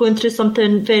 Every team not going through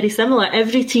something very similar?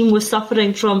 Every team was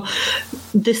suffering from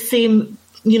the same,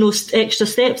 extra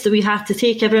steps that we had to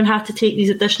take. Everyone had to take these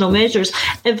additional measures.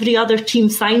 Every other team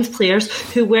signed players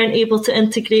who weren't able to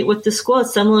integrate with the squad,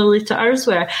 similarly to ours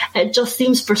were. It just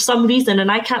seems for some reason,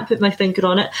 and I can't put my finger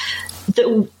on it,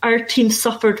 that our team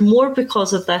suffered more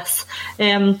because of this.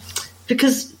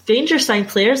 Because Rangers signed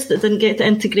players that didn't get to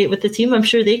integrate with the team. I'm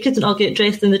sure they couldn't all get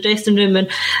dressed in the dressing room and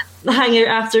hang out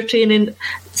after training.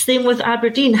 Same with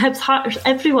Aberdeen.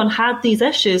 Everyone had these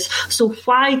issues. So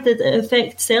why did it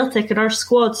affect Celtic and our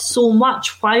squad so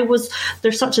much? Why was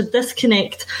there such a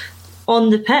disconnect on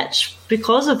the pitch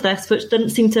because of this, which didn't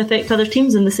seem to affect other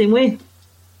teams in the same way?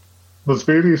 There's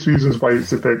various reasons why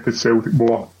it's affected Celtic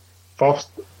more. First,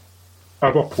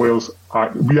 our players,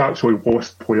 we actually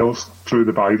lost players through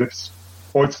the virus.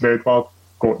 Odsonne Edouard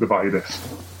got the virus.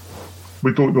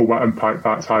 We don't know what impact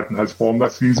that's had in his form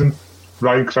this season.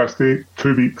 Ryan Christie,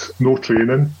 2 weeks, no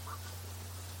training.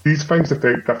 These things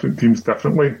affect different teams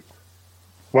differently.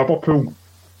 Liverpool,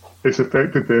 it's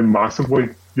affected them massively.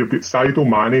 You've got Sadio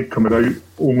Mane coming out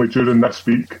only during this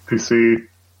week to say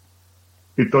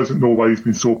he doesn't know why he's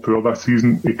been so poor this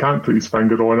season. He can't put his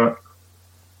finger on it.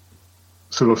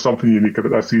 So there's something unique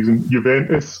about this season.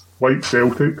 Juventus, like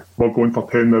Celtic, were going for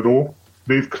 10 in a row.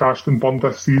 They've crashed and burned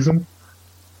this season.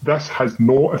 This has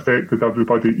not affected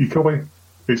everybody equally.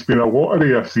 It's been a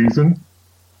lottery of a season.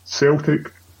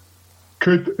 Celtic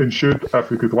could and should, if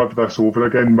we could live this over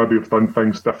again, maybe have done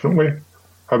things differently.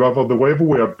 However, the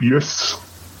level of abuse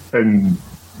and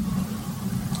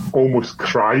almost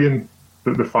crying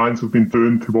that the fans have been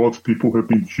doing towards people who have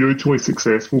been hugely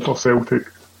successful for Celtic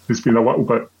has been a little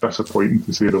bit disappointing,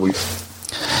 to say the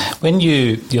least. when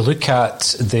you look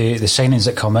at the signings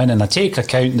that come in, and I take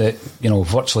account that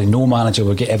virtually no manager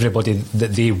will get everybody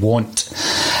that they want.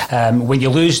 When you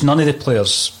lose none of the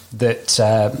players that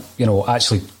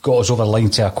actually got us over the line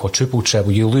to a quadruple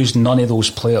treble, you lose none of those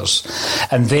players,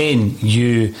 and then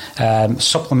you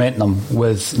supplement them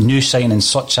with new signings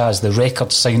such as the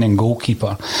record signing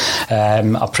goalkeeper,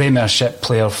 a Premiership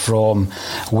player from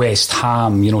West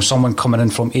Ham, someone coming in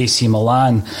from AC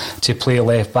Milan to play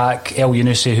left back, El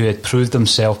Yunusi, who had proved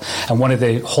himself, and one of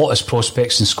the hottest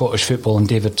prospects in Scottish football, in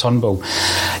David Turnbull.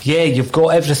 Yeah, you've got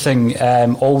everything,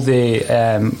 all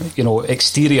the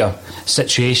exterior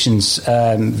situations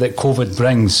that COVID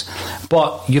brings,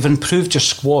 but you've improved your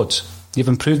squad.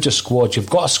 You've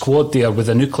got a squad there with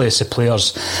a nucleus of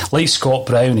players like Scott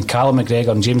Brown and Callum McGregor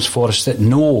and James Forrest that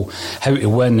know how to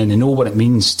win and they know what it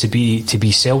means to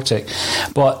be Celtic.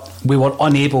 But we were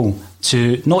unable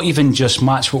to not even just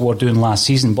match what we were doing last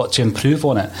season, but to improve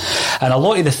on it. And a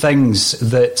lot of the things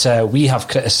that we have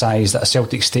criticised at a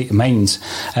Celtic state of mind,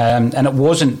 and it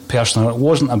wasn't personal, it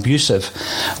wasn't abusive,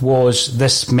 was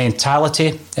this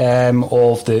mentality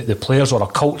of the players, or a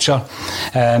culture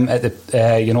at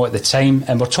the time.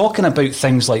 And we're talking about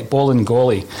things like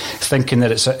Bolingoli, thinking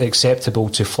that it's acceptable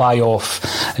to fly off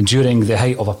during the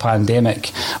height of a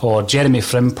pandemic, or Jeremy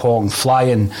Frimpong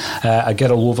flying a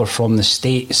girl over from the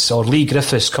States, or Lee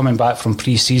Griffiths coming back from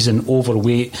pre-season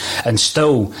overweight and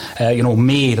still,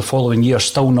 May the following year,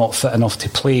 still not fit enough to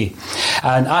play.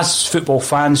 And as football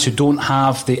fans who don't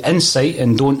have the insight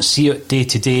and don't see it day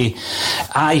to day,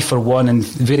 I, for one, and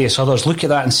various others, look at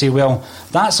that and say, well,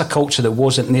 that's a culture that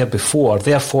wasn't there before.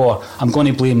 Therefore, I'm going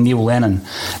to blame Neil Lennon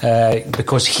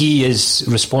because he is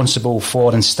responsible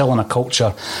for instilling a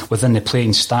culture within the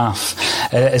playing staff.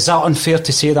 Is that unfair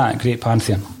to say that, Great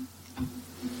Pantheon?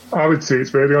 I would say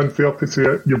it's very unfair to say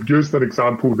it. You've used an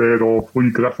example there of Lee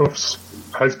Griffiths.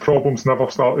 His problems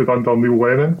never started under Neil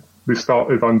Lennon. They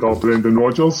started under Brendan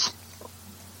Rodgers.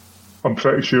 I'm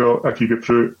pretty sure if you get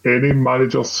through any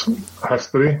manager's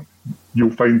history,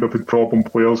 you'll find they've had problem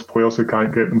players who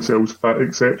can't get themselves fit,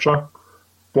 etc.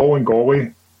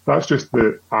 Bolingoli, that's just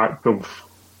the act of,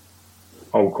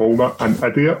 I'll call that, an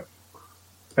idiot.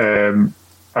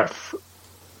 If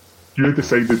you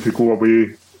decided to go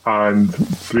away and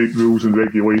break rules and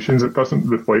regulations, it doesn't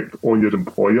reflect on your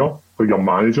employer or your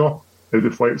manager, it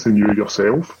reflects on you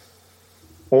yourself.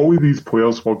 All of these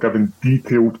players were given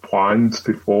detailed plans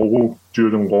to follow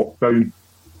during lockdown.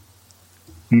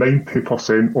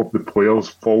 90% of the players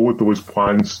followed those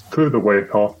plans to the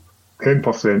letter,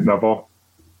 10% never.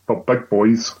 They're big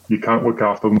boys, you can't look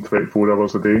after them 24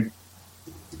 hours a day.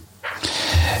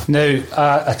 Now,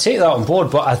 I take that on board,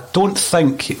 but I don't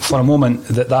think for a moment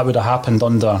that would have happened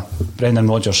under Brendan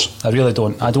Rodgers. I really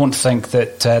don't. I don't think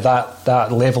that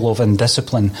that level of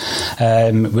indiscipline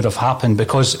would have happened,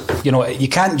 because you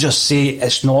can't just say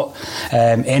it's not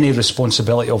any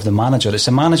responsibility of the manager. It's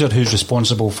the manager who's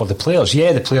responsible for the players.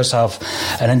 Yeah, the players have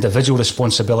an individual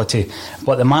responsibility,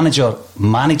 but the manager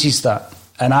manages that.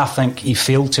 And I think he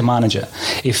failed to manage it.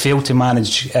 He failed to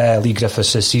manage Lee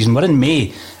Griffiths this season. We're in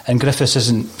May and Griffiths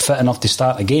isn't fit enough to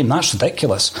start a game. That's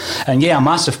ridiculous. And yeah, a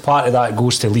massive part of that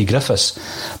goes to Lee Griffiths.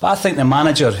 But I think the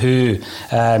manager who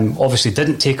obviously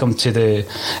didn't take him to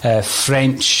the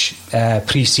French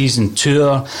pre-season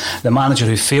tour, the manager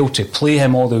who failed to play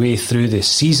him all the way through the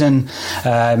season,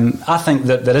 I think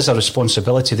that there is a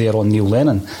responsibility there on Neil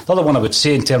Lennon. The other one I would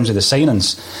say in terms of the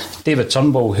signings, David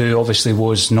Turnbull, who obviously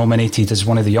was nominated as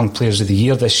one of the Young Players of the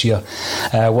Year this year,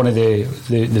 one of the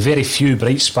very few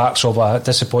bright sparks of a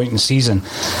disappointing season,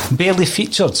 barely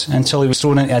featured until he was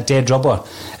thrown into a dead rubber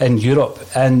in Europe.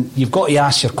 And you've got to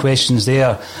ask your questions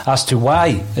there as to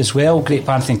why as well, Great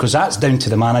Pantheon, because that's down to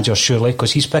the manager surely,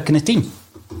 because he's picking the team.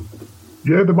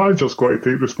 Yeah, the manager's got to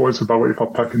take responsibility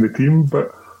for picking the team,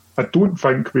 but I don't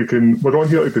think we're on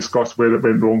here to discuss where it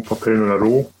went wrong for 10 in a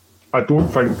row. I don't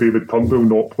think David Turnbull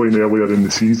not playing earlier in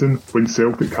the season, when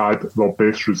Celtic had their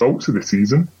best results of the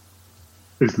season,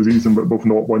 is the reason that we've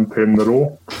not won 10 in a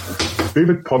row.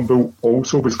 David Turnbull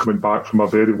also was coming back from a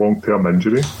very long-term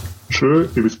injury. True,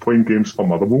 he was playing games for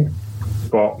Motherwell,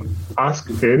 but ask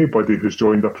anybody who's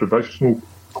joined a provincial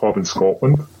club in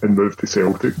Scotland and moved to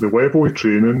Celtic, the level of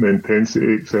training, the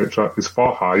intensity, etc. is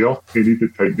far higher. He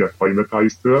needed time to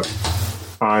acclimatise to it.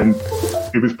 And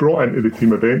he was brought into the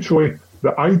team eventually.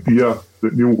 The idea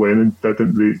that Neil Lennon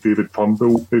didn't rate David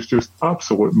Turnbull is just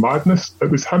absolute madness.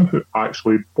 It was him who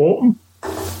actually bought him.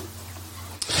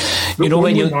 The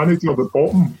only manager that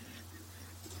bought him.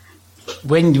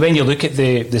 when you look at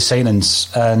the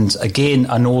signings, and again,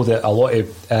 I know that a lot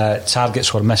of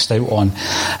targets were missed out on,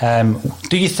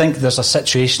 do you think there's a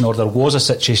situation, or there was a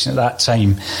situation at that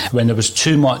time, when there was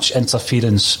too much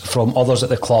interference from others at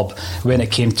the club when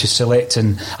it came to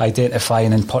selecting,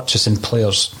 identifying and purchasing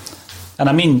players? And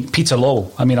I mean Peter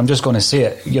Lawwell. I mean, I'm just going to say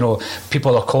it. You know,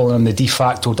 people are calling him the de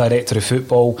facto director of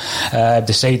football,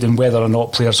 deciding whether or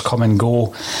not players come and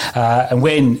go. And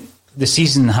when the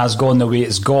season has gone the way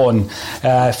it's gone,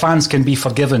 fans can be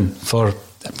forgiven for,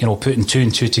 you know, putting 2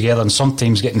 and 2 together and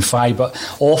sometimes getting 5,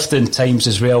 but oftentimes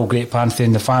as well, Great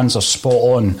Pantheon, the fans are spot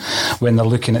on when they're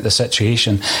looking at the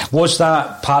situation. Was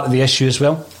that part of the issue as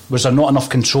well? Was there not enough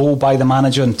control by the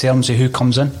manager in terms of who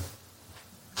comes in?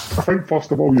 I think,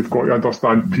 first of all, you've got to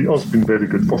understand Peter's been very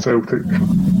good for Celtic.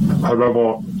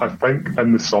 However, I think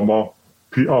in the summer,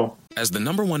 Peter... As the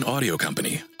 #1 audio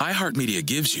company, iHeartMedia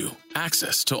gives you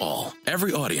access to all.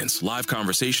 Every audience, live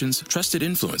conversations, trusted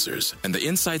influencers, and the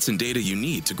insights and data you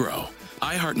need to grow.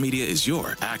 iHeartMedia is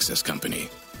your access company.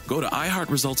 Go to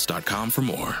iHeartResults.com for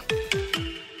more.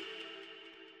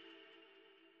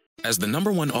 As the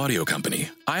 #1 audio company,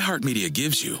 iHeartMedia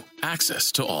gives you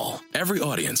access to all. Every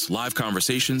audience, live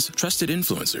conversations, trusted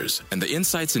influencers, and the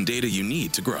insights and data you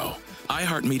need to grow.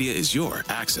 iHeartMedia is your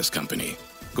access company.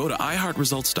 Go to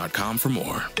iHeartResults.com for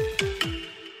more.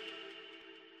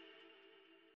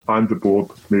 And the board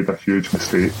made a huge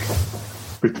mistake.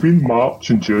 Between March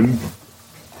and June,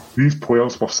 these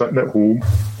players were sitting at home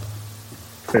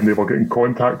and they were getting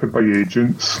contacted by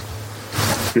agents,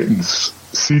 getting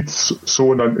seeds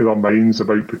sown into their minds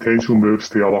about potential moves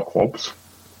to other clubs.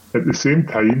 At the same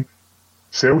time,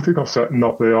 Celtic are sitting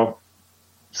up there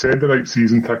sending out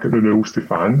season ticket renewals to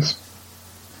fans,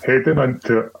 heading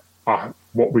into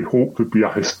what we hoped would be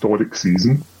a historic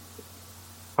season.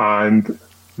 And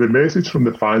the message from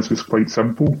the fans was quite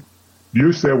simple.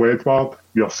 You sell Edward,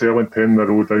 you're selling 10 in a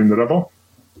row down the river.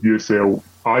 You sell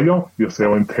Ayer, you're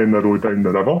selling 10 in a row down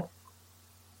the river.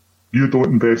 You don't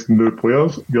invest in new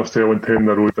players, you're selling 10 in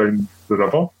a row down the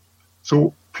river.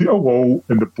 So Peter Lawwell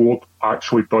and the board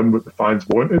actually done what the fans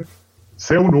wanted.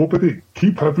 Sell nobody,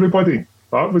 keep everybody.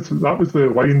 That was the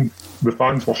line the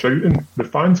fans were shouting. The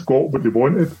fans got what they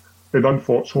wanted, and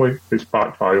unfortunately it's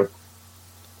backfired.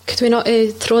 Could we not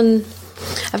thrown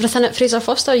everything at Fraser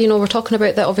Foster? You know, we're talking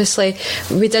about that. Obviously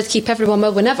we did keep everyone,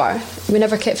 well, we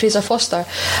never kept Fraser Foster.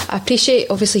 I appreciate,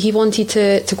 obviously, he wanted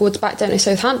to go back down to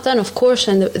Southampton, of course,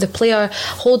 and the player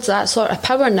holds that sort of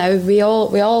power now. We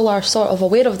all are sort of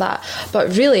aware of that,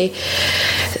 but really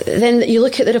then you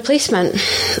look at the replacement.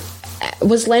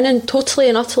 Was Lennon totally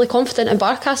and utterly confident in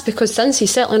Barkas? Because since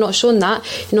he's certainly not shown that,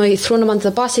 you know, he'd thrown him under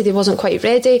the bus, he wasn't quite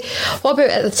ready. What about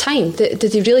at the time? Did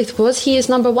he really, was he his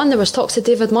 #1? There was talks of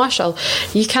David Marshall.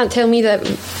 You can't tell me that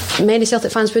many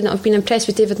Celtic fans wouldn't have been impressed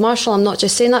with David Marshall. I'm not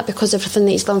just saying that because of everything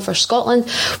that he's done for Scotland.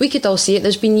 We could all see it.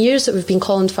 There's been years that we've been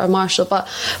calling for Marshall, but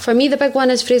for me the big one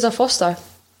is Fraser Foster.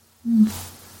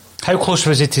 How close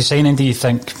was he to signing, do you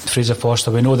think, Fraser Foster?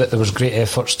 We know that there was great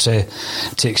efforts to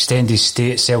extend his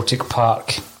stay at Celtic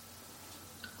Park.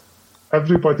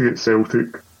 Everybody at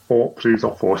Celtic thought Fraser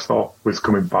Foster was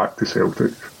coming back to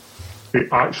Celtic. He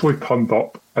actually turned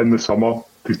up in the summer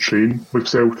to train with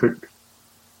Celtic,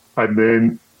 and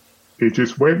then he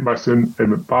just went missing and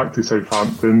went back to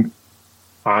Southampton,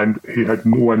 and he had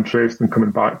no interest in coming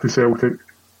back to Celtic.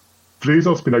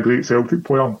 Fraser's been a great Celtic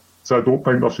player, so I don't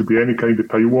think there should be any kind of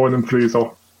pile-on in Fraser.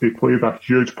 He played a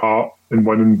huge part in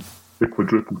winning the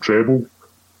quadruple treble.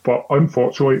 But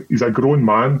unfortunately, he's a grown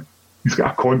man. He's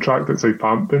got a contract at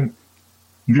Southampton.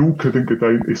 Neil couldn't go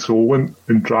down to Solent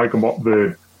and drag him up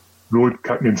the road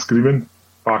kicking and screaming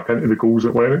back into the goals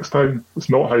at Lennoxtown. It's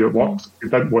not how it works. He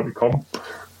didn't want to come.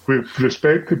 With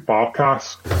respect to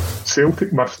Barkas,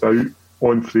 Celtic missed out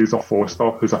on Fraser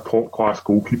Foster, who's a top-class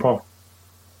goalkeeper.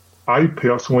 I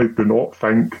personally do not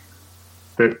think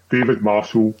that David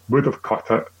Marshall would have cut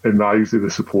it in the eyes of the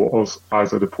supporters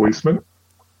as a replacement.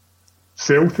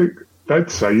 Celtic did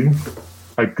sign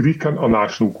a Greek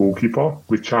international goalkeeper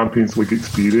with Champions League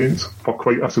experience for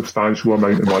quite a substantial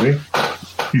amount of money.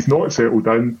 He's not settled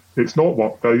in, it's not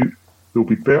worked out. There'll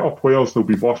be better players, there'll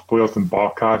be worse players than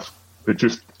Barkas that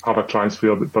just have a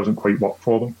transfer that doesn't quite work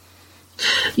for them.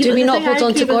 Do we not hold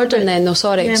on to Gordon then? No,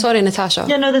 sorry, Natasha.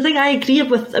 Yeah, no, the thing I agree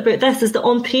with about this is that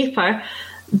on paper,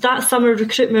 that summer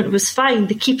recruitment was fine.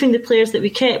 The keeping the players that we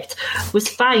kept was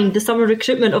fine. The summer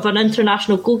recruitment of an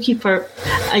international goalkeeper,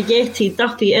 Ayeti,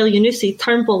 Duffy, El Yunusi,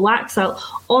 Turnbull, Laxalt,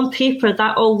 on paper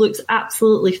that all looks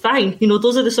absolutely fine. You know,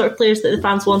 those are the sort of players that the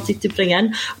fans wanted to bring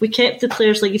in. We kept the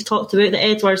players like you've talked about, the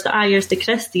Edwards, the Ayers, the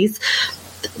Christies.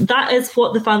 That is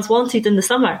what the fans wanted in the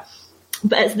summer.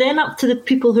 But it's then up to the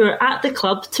people who are at the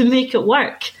club to make it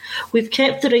work. We've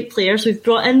kept the right players, we've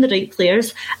brought in the right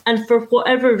players, and for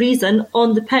whatever reason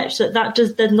on the pitch that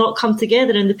just did not come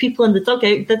together, and the people in the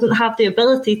dugout didn't have the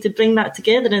ability to bring that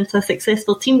together into a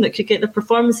successful team that could get the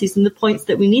performances and the points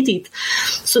that we needed.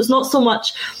 So it's not so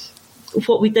much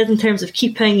what we did in terms of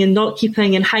keeping and not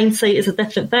keeping, and hindsight is a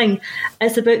different thing.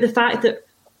 It's about the fact that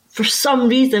for some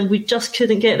reason we just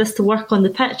couldn't get this to work on the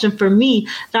pitch, and for me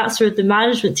that's where the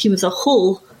management team as a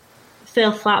whole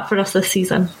fell flat for us this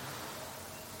season.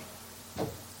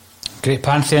 Great,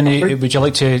 Pantheon, would you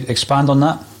like to expand on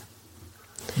that?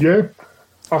 Yeah,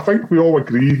 I think we all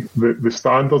agree that the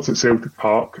standards at Celtic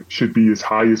Park should be as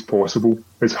high as possible,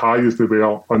 as high as they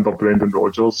were under Brendan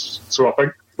Rodgers. So I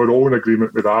think we're all in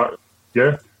agreement with that,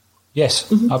 yeah?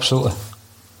 Yes, absolutely.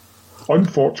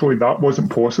 Unfortunately, that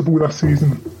wasn't possible this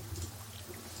season.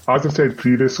 As I said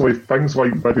previously, things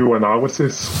like video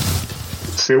analysis,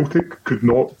 Celtic could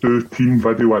not do team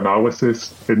video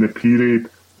analysis in the period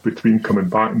between coming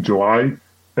back in July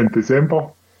and December.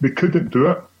 They couldn't do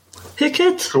it. Who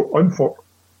could? So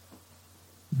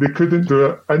they couldn't do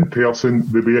it in person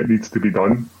the way it needs to be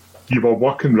done. You were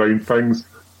working around things.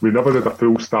 We never had a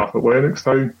full staff at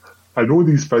Lennoxtown. I know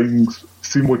these things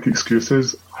seem like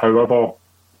excuses, however,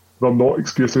 they're not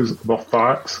excuses, they're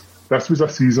facts. This was a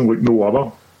season like no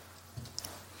other.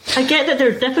 I get that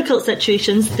they're difficult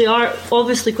situations. They are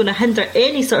obviously going to hinder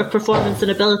any sort of performance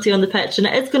and ability on the pitch, and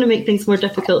it is going to make things more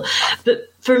difficult.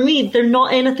 But for me, they're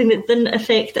not anything that didn't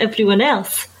affect everyone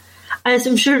else. As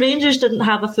I'm sure Rangers didn't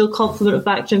have a full complement of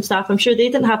backroom staff. I'm sure they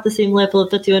didn't have the same level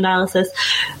of video analysis.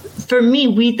 For me,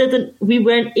 we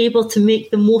weren't able to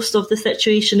make the most of the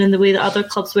situation in the way that other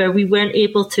clubs were. We weren't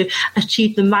able to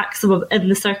achieve the maximum in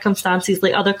the circumstances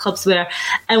like other clubs were.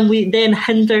 And we then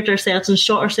hindered ourselves and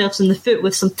shot ourselves in the foot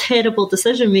with some terrible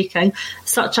decision making,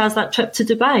 such as that trip to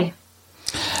Dubai.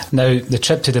 Now, the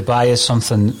trip to Dubai is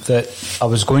something that I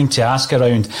was going to ask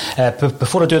around.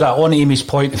 Before I do that, on Amy's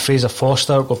point of Fraser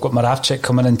Forster, we've got Moravchik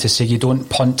coming in to say you don't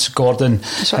punt Gordon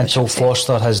until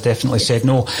Forster has definitely said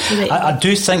no. I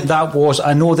do think that was,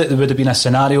 I know that there would have been a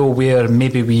scenario where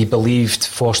maybe we believed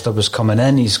Forster was coming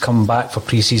in. He's come back for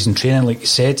pre-season training, like you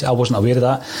said. I wasn't aware of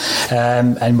that.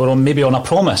 And we're maybe on a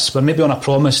promise. We're maybe on a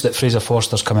promise that Fraser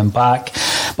Forster's coming back,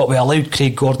 but we allowed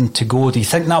Craig Gordon to go. Do you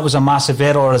think that was a massive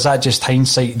error, or is that just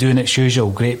hindsight doing its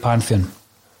usual? Great, Pantheon.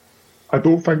 I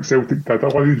don't think Celtic did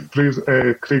allow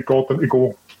Craig Gordon to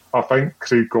go. I think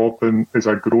Craig Gordon is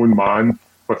a grown man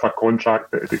with a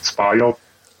contract that had expired,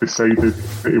 decided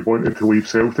that he wanted to leave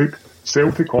Celtic.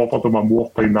 Celtic offered him a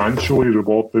more financially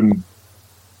rewarding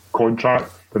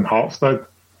contract than Hearts did.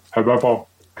 However,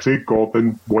 Craig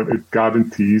Gordon wanted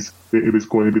guarantees that he was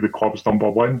going to be the club's number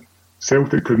one.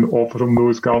 Celtic couldn't offer him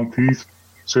those guarantees,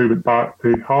 so he went back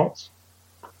to Hearts.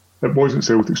 It wasn't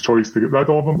Celtic's choice to get rid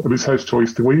of him, it was his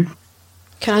choice to leave.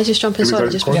 Can I just jump in, sorry,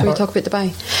 just before we talk about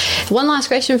Dubai? One last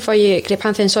question for you, Great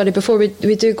Pantheon, sorry, before we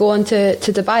do go on to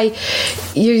Dubai.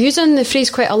 You're using the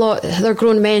phrase quite a lot, they're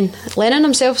grown men. Lennon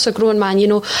himself's a grown man, you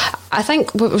know. I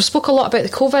think we've spoke a lot about the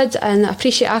COVID, and I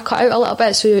appreciate I cut out a little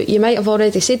bit, so you might have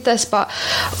already said this, but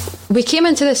we came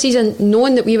into the season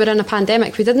knowing that we were in a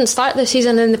pandemic. We didn't start the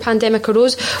season and the pandemic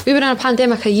arose. We were in a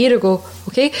pandemic a year ago,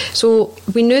 okay? So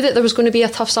we knew that there was going to be a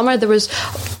tough summer. There was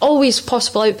always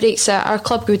possible outbreaks at our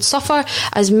club would suffer,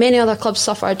 as many other clubs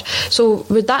suffered. So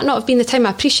would that not have been the time?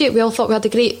 I appreciate we all thought we had a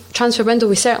great transfer window.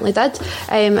 We certainly did.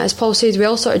 As Paul said, we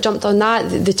all sort of jumped on that.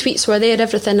 The tweets were there,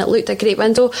 everything. It looked a great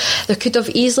window. There could have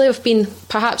easily have been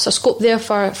perhaps a scope there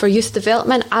for youth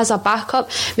development as a backup.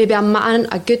 Maybe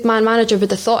a good man manager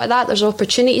would have thought of that. There's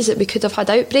opportunities that we could have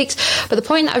had outbreaks. But the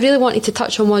point that I really wanted to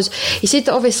touch on was, he said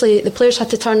that obviously the players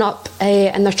had to turn up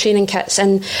in their training kits,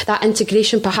 and that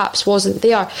integration perhaps wasn't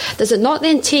there. Does it not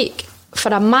then take for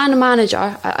a man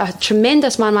manager, a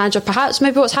tremendous man manager, perhaps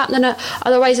maybe what's happening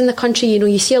otherwise in the country, you know,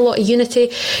 you see a lot of unity.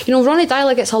 You know, Ronnie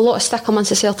Dyler gets a lot of stick amongst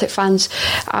the Celtic fans.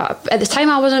 At the time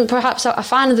I wasn't perhaps a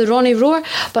fan of the Ronnie roar,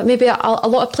 but maybe a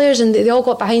lot of players, and they all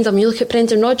got behind him. You look at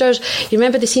Brendan Rodgers, you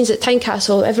remember the scenes at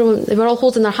Tynecastle, everyone, they were all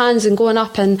holding their hands and going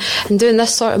up and doing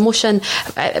this sort of motion.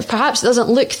 Perhaps it doesn't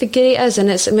look the greatest, and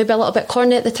it's maybe a little bit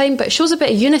corny at the time, but it shows a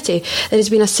bit of unity. There has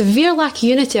been a severe lack of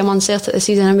unity among Celtic this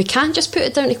season, and we can't just put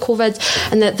it down to COVID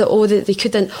and that they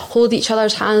couldn't hold each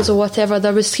other's hands or whatever.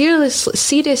 There was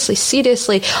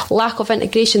seriously lack of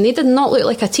integration. They did not look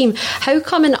like a team. How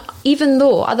come, even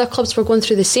though other clubs were going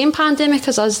through the same pandemic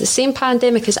as us, the same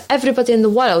pandemic as everybody in the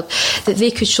world, that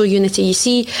they could show unity? You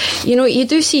see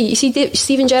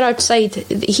Steven Gerrard's side,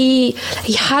 he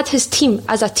had his team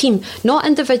as a team, not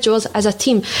individuals, as a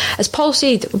team. As Paul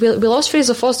said, we lost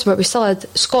Fraser Forster, but we still had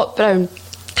Scott Brown,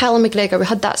 Callum McGregor, we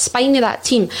had that spine of that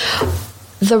team.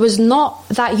 There was not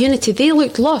that unity. They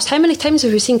looked lost. How many times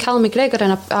have we seen Callum McGregor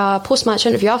in a post-match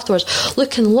interview afterwards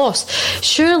looking lost?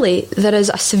 Surely there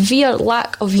is a severe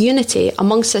lack of unity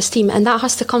amongst this team, and that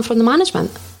has to come from the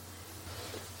management.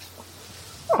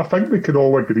 I think we can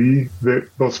all agree that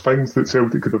there's things that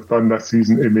Celtic could have done this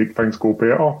season to make things go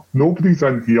better. Nobody's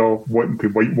in here wanting to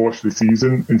whitewash the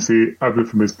season and say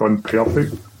everything is done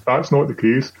perfect. That's not the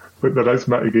case, but there is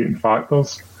mitigating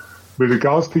factors. With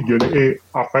regards to unity,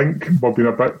 I think we're being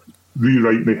a bit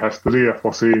rewriting the history if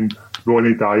we're saying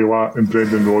Ronnie Deila and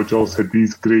Brendan Rodgers had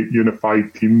these great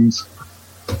unified teams.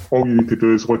 All you need to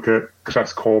do is look at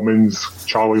Chris Commons,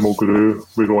 Charlie Mulgrew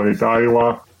with Ronnie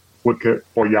Deila, look at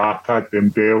Boyata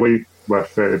Dembele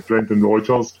with Brendan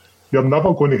Rodgers. You're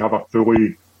never going to have a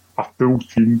full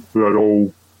team who are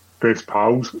all best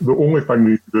pals. The only thing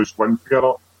we need to do is win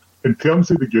together. In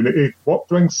terms of the unity, what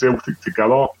brings Celtic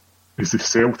together is the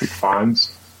Celtic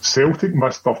fans. Celtic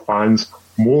miss their fans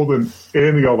more than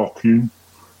any other team.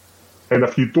 And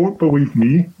if you don't believe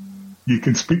me, you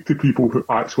can speak to people who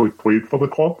actually played for the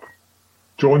club.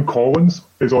 John Collins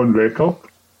is on record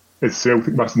as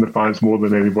Celtic missing the fans more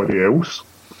than anybody else.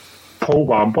 Paul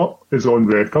Lambert is on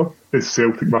record as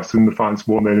Celtic missing the fans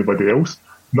more than anybody else.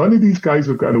 None of these guys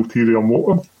have got an ulterior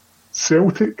motive.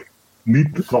 Celtic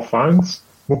need their fans.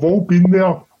 We've all been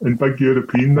there in big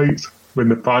European nights when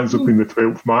the fans have been the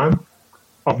 12th man.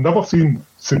 I've never seen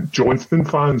St Johnstone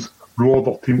fans roar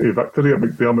their team to victory at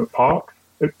McDermott Park.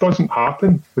 It doesn't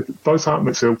happen, but it does happen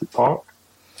at Celtic Park.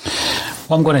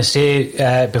 What I'm going to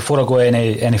say before I go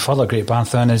any further, Great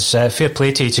Pantheon, is fair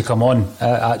play to you to come on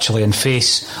actually and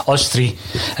face us three,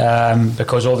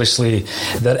 because obviously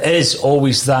there is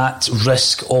always that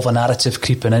risk of a narrative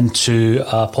creeping into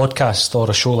a podcast or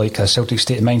a show like a Celtic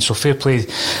State of Mind. So fair play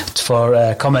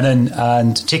for coming in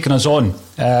and taking us on,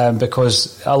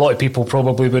 because a lot of people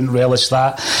probably wouldn't relish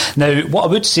that. Now, what I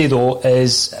would say though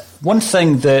is one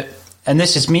thing that, and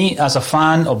this is me as a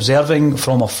fan observing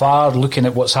from afar, looking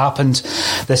at what's happened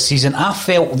this season, I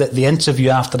felt that the interview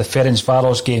after the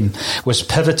Ferencváros game was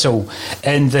pivotal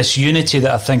in this unity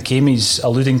that I think Amy's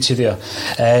alluding to there.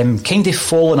 Kind of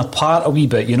falling apart a wee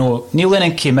bit. You know, Neil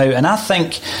Lennon came out, and I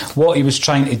think what he was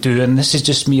trying to do, and this is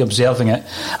just me observing it,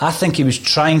 I think he was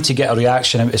trying to get a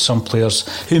reaction out of some players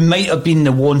who might have been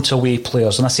the want-away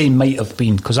players, and I say might have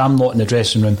been because I'm not in the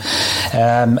dressing room,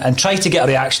 and try to get a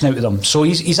reaction out of them. So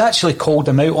he's actually called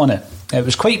him out on it. It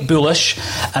was quite bullish,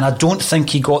 and I don't think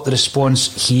he got the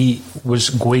response he was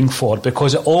going for,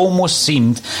 because it almost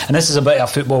seemed, and this is a bit of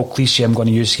a football cliche I'm going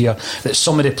to use here, that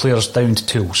some of the players downed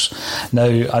tools. Now,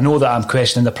 I know that I'm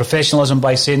questioning the professionalism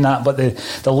by saying that, but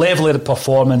the level of the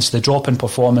performance, the drop in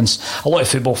performance, a lot of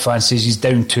football fans say he's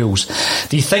down tools.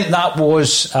 Do you think that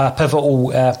was a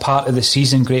pivotal part of the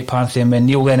season, Great Pantheon, when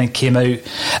Neil Lennon came out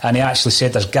and he actually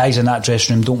said there's guys in that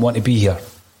dressing room don't want to be here?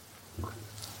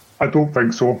 I don't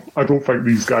think so. I don't think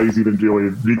these guys even really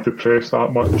read the press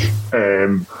that much.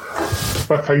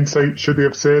 With hindsight, should they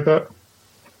have said it?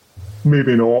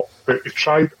 Maybe not. But he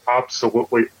tried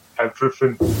absolutely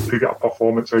everything to get a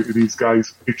performance out of these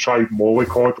guys. He tried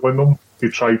mollycoddling them. He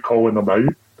tried calling them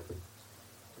out.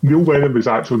 Neil Lennon was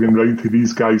actually going round to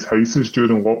these guys' houses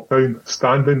during lockdown,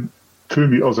 standing 2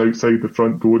 metres outside the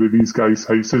front door of these guys'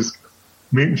 houses,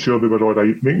 making sure they were all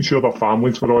right, making sure their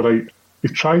families were all right. He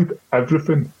tried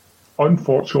everything.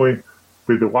 Unfortunately,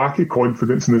 with the lack of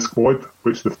confidence in the squad,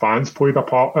 which the fans played a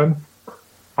part in,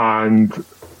 and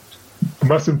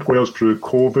missing players through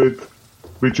COVID,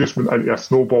 we just went into a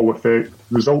snowball effect.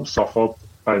 Results suffered,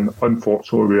 and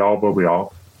unfortunately we are where we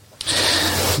are.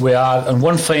 We are. And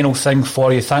one final thing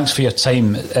for you, thanks for your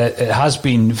time. It has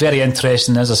been very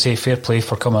interesting, as I say, fair play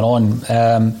for coming on.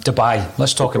 Dubai,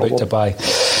 let's talk about Dubai.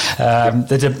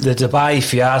 The Dubai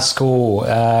fiasco,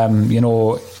 you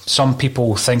know, some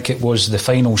people think it was the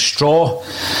final straw.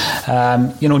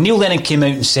 You know, Neil Lennon came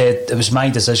out and said it was my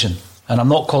decision. And I'm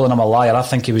not calling him a liar. I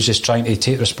think he was just trying to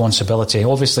take responsibility.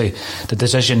 Obviously, the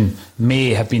decision may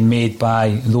have been made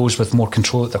by those with more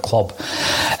control at the club.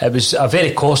 It was a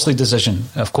very costly decision.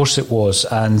 Of course it was.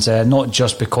 And not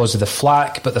just because of the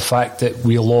flack, but the fact that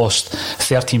we lost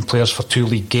 13 players for 2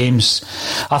 league games.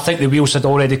 I think the wheels had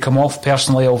already come off,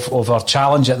 personally, of our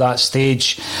challenge at that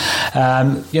stage.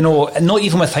 You know, not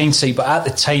even with hindsight, but at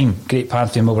the time, Great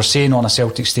Pantheon, we were saying on a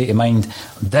Celtic State of Mind,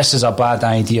 this is a bad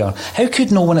idea. How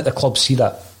could no one at the club see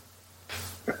that?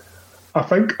 I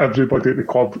think everybody at the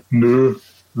club knew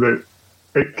that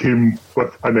it came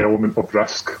with an element of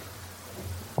risk.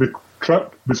 The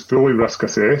trip was fully risk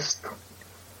assessed.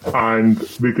 and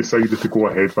they decided to go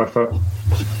ahead with it.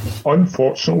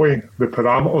 Unfortunately, the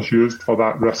parameters used for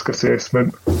that risk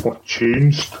assessment were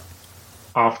changed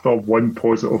after one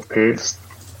positive test.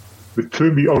 The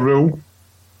 2 metre rule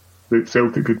that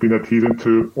Celtic had been adhering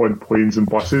to on planes and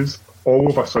buses all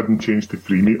of a sudden changed to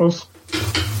 3 metres,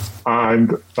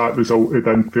 and that resulted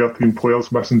in 13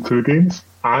 players missing 2 games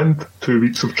and 2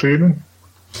 weeks of training.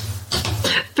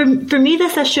 For me,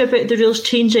 this issue about the rules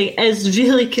changing is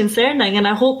really concerning, and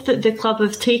I hope that the club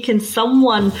have taken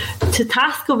someone to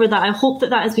task over that. I hope that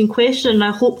that has been questioned, and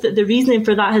I hope that the reasoning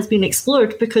for that has been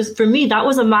explored, because for me that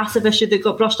was a massive issue that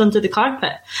got brushed under the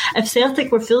carpet. If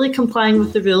Celtic were fully complying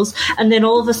with the rules and then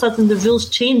all of a sudden the rules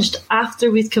changed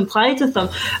after we'd complied with them,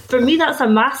 for me that's a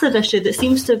massive issue that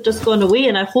seems to have just gone away,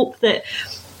 and I hope that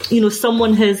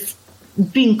someone has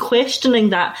been questioning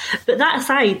that. But that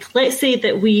aside, let's say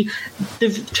that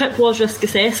the trip was risk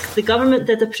assessed, the government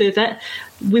did approve it,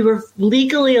 we were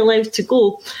legally allowed to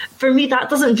go. For me, that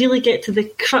doesn't really get to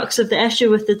the crux of the issue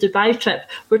with the Dubai trip.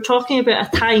 We're talking about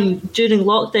a time during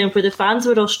lockdown where the fans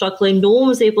were all struggling, no one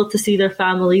was able to see their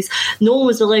families, no one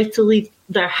was allowed to leave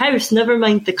their house, never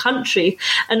mind the country,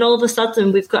 and all of a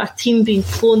sudden we've got a team being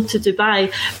flown to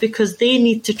Dubai because they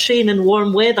need to train in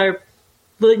warm weather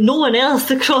like no one else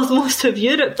across most of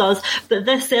Europe does, but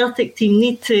this Celtic team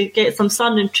need to get some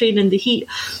sun and train in the heat.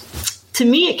 To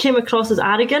me, it came across as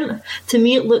arrogant. To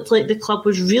me, it looked like the club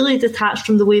was really detached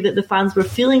from the way that the fans were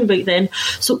feeling right then.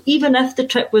 So even if the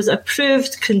trip was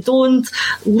approved, condoned,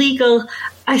 legal,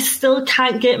 I still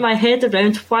can't get my head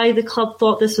around why the club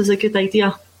thought this was a good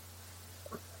idea.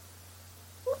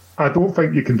 I don't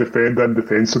think you can defend the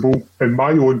indefensible. In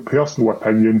my own personal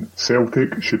opinion,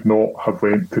 Celtic should not have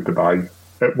went to Dubai.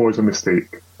 It was a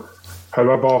mistake.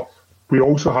 However, we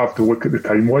also have to look at the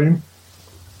timeline.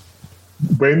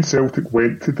 When Celtic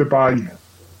went to Dubai,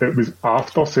 it was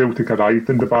after Celtic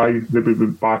arrived in Dubai that we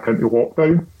went back into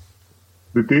lockdown.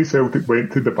 The day Celtic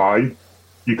went to Dubai,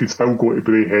 you could still go to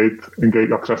Braehead and get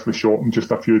your Christmas shopping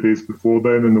just a few days before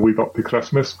then in the lead up to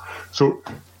Christmas. So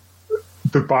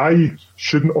Dubai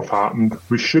shouldn't have happened.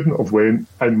 We shouldn't have went,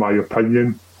 in my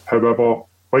opinion. However,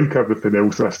 like everything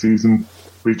else this season,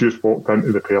 we just walked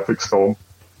into the perfect storm.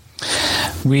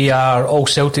 We are all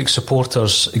Celtic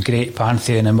supporters, Great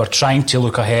Pantheon, and we're trying to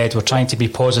look ahead. We're trying to be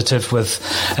positive with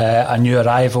a new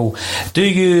arrival. Do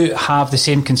you have the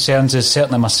same concerns as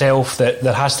certainly myself that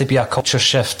there has to be a culture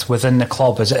shift within the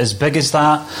club? Is it as big as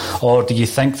that, or do you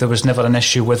think there was never an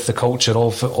issue with the culture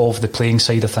of the playing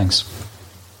side of things?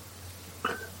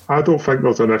 I don't think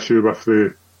there's an issue with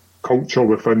the culture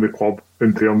within the club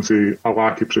in terms of a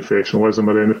lack of professionalism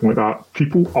or anything like that.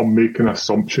 People are making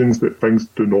assumptions that things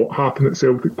do not happen at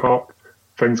Celtic Park.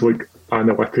 Things like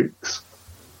analytics,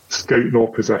 scouting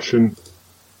opposition,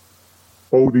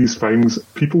 all these things.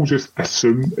 People just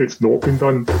assume it's not been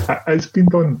done. It is been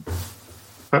done.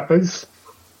 It is.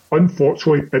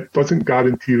 Unfortunately, it doesn't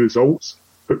guarantee results,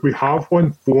 but we have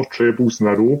won 4 trebles in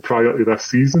a row prior to this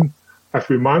season. If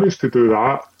we manage to do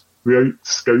that, without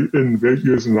scouting, without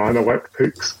using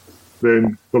analytics,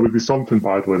 then there would be something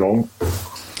badly wrong.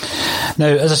 Now,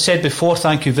 as I said before,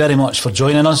 thank you very much for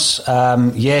joining us.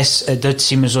 Yes, it did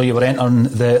seem as though you were entering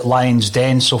the lion's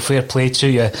den, so fair play to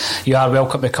you. You are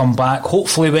welcome to come back.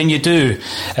 Hopefully when you do,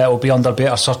 it will be under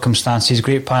better circumstances.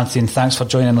 Great Pantheon, thanks for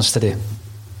joining us today.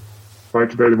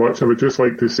 Thank you very much. I would just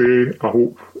like to say I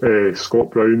hope Scott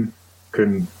Brown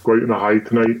can go out on a high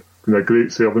tonight. Been a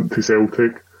great servant to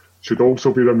Celtic. Should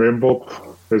also be remembered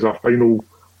as a final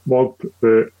word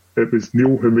that it was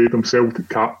Neil who made him Celtic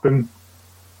captain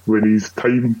when his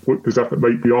time looked as if it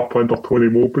might be up under Tony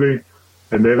Mowbray.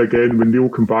 And then again, when Neil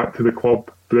came back to the club,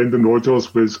 Brendan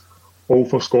Rodgers was all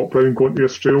for Scott Brown going to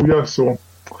Australia. So,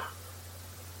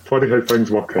 funny how things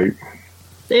work out.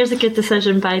 There's a good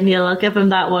decision by Neil. I'll give him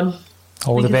that one.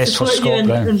 All the best for Scott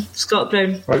Brown. And Scott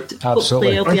Brown. Right.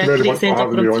 Absolutely. Hopefully it'll be a great send-up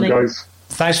for him tonight. Guys.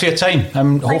 Thanks for your time,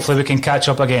 and hopefully we can catch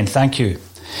up again. Thank you.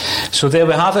 So there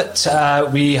we have it.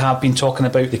 We have been talking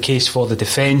about the case for the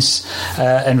defence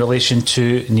in relation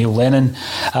to Neil Lennon,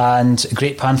 and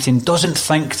Great Pantheon doesn't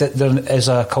think that there is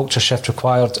a culture shift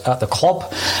required at the club.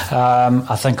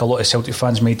 I think a lot of Celtic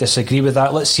fans may disagree with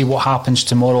that. Let's see what happens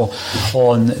tomorrow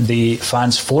on the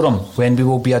fans forum when we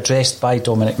will be addressed by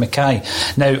Dominic Mackay.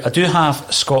 Now, I do have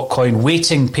Scott Coyne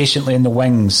waiting patiently in the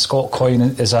wings. Scott Coyne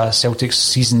is a Celtic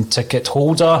season ticket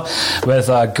holder with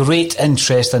a great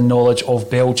interest and knowledge of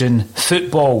Belgian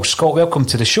football. Scott, welcome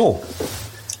to the show.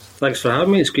 Thanks for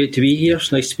having me. It's great to be here.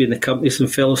 It's nice to be in the company of some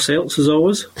fellow Celts as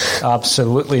always.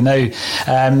 Absolutely. Now,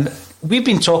 we've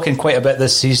been talking quite a bit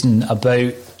this season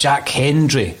about Jack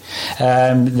Hendry,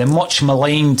 the much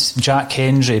maligned Jack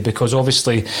Hendry, because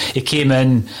obviously he came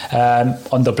in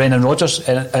under Brendan Rodgers,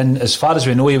 and as far as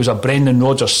we know, he was a Brendan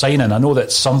Rodgers signing. I know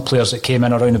that some players that came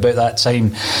in around about that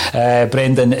time,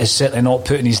 Brendan is certainly not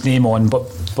putting his name on,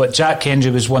 but Jack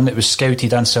Hendry was one that was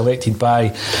scouted and selected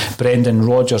by Brendan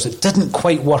Rodgers. It didn't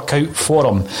quite work out for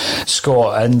him,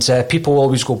 Scott, and people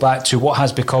always go back to what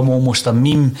has become almost a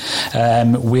meme,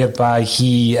 whereby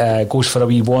he goes for a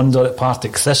wee wander at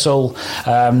Partick Thistle,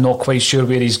 not quite sure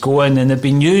where he's going, and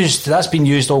that's been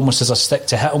used almost as a stick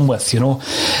to hit him with,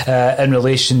 in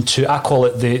relation to, I call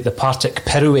it the Partick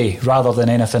Pirouette rather than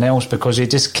anything else, because he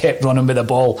just kept running with the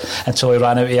ball until he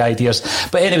ran out of ideas.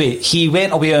 But anyway, he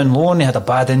went away on loan. He had a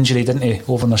bad injury, didn't he,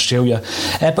 over in Australia,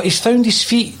 but he's found his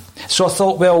feet. So I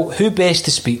thought, well, who best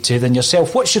to speak to than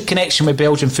yourself? What's your connection with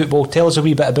Belgian football? Tell us a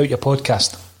wee bit about your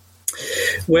podcast.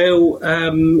 Well,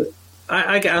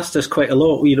 I get asked this quite a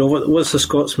lot. What's the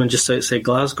Scotsman just outside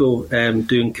Glasgow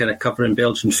doing, kind of covering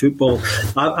Belgian football?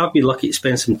 I've been lucky to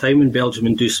spend some time in Belgium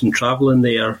and do some travelling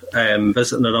there,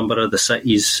 visiting a number of the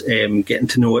cities, getting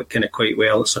to know it kind of quite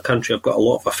well. It's a country I've got a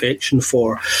lot of affection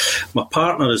for. My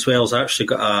partner as well has actually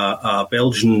got a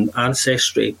Belgian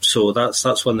ancestry, so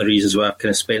that's one of the reasons why I've kind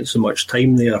of spent so much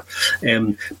time there.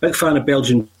 Big fan of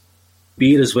Belgian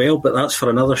beer as well, but that's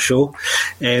for another show.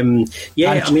 And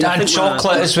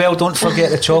chocolate as well. Don't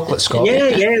forget the chocolate, Scott.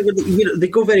 Yeah, they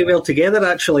go very well together,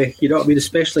 actually. You know what I mean?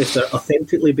 Especially if they're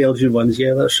authentically Belgian ones.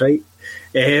 Yeah, that's right.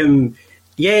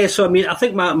 So I mean, I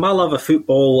think my love of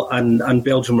football and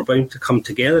Belgium are bound to come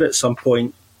together at some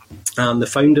point. The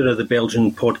founder of the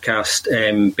Belgian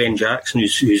podcast, Ben Jackson,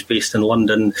 who's based in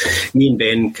London, me and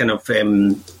Ben kind of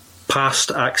passed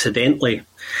accidentally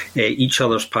each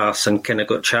other's paths and kind of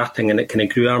got chatting, and it kind of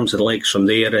grew arms and legs from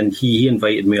there, and he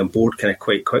invited me on board kind of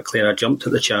quite quickly, and I jumped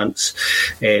at the chance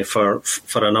for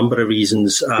a number of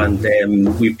reasons,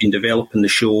 and we've been developing the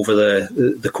show over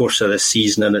the course of this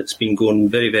season, and it's been going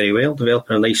very, very well,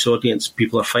 developing a nice audience.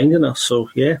 People are finding us, so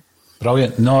yeah.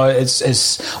 Brilliant. No,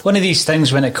 it's one of these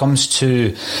things when it comes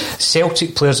to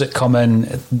Celtic players that come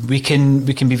in, we can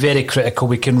be very critical,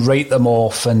 we can write them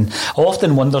off, and I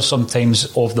often wonder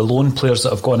sometimes of the loan players that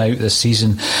have gone out this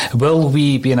season, will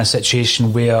we be in a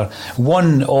situation where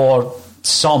one or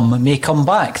some may come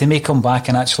back? They may come back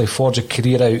and actually forge a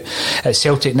career out at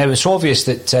Celtic. Now, it's obvious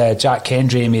that Jack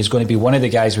Hendry is going to be one of the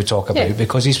guys we talk about,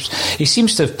 because he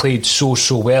seems to have played so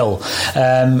well.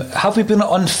 Have we been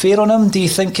unfair on him? Do you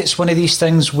think it's one of these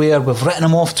things where we've written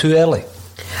him off too early?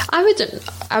 I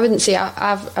wouldn't say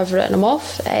I've written him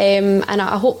off, and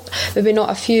I hope maybe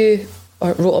not a few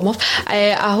wrote him off.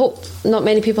 I hope not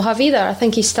many people have either. I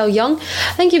think he's still young.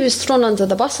 I think he was thrown under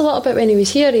the bus a little bit when he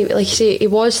was here. Like you say, he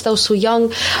was still so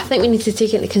young. I think we need to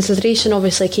take into consideration,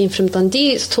 obviously he came from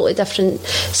Dundee. It's a totally different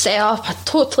setup, a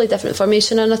totally different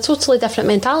formation, and a totally different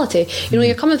mentality.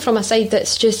 You're coming from a side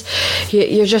that's just,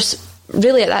 you're just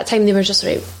really, at that time they were just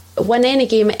right, win any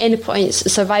game at any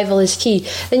points, survival is key.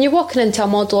 Then you're walking into a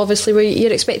model obviously where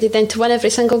you're expected then to win every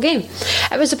single game.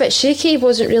 It was a bit shaky. He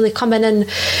wasn't really coming in,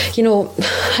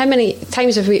 how many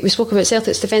times have we spoke about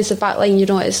Celtic's defensive back line,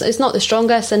 it's not the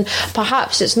strongest, and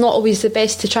perhaps it's not always the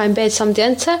best to try and bed somebody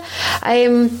into.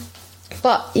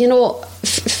 But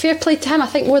fair play to him. I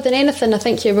think more than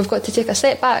anything, here we've got to take a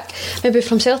step back maybe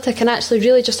from Celtic and actually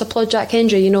really just applaud Jack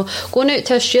Hendry. Going out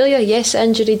to Australia, yes,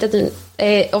 injury didn't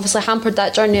obviously hampered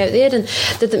that journey out there and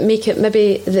didn't make it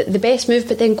maybe the best move,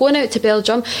 but then going out to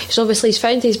Belgium, he's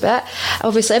found his bit.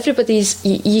 Obviously everybody's,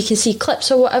 you can see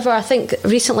clips or whatever. I think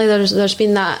recently there's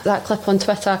been that clip on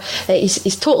Twitter that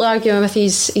he's totally arguing with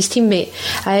his teammate,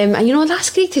 and that's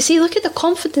great to see. Look at the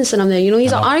confidence in him there.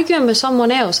 He's arguing with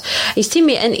someone else, his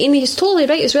teammate, and he's totally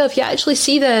right as well. If you actually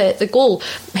see the goal,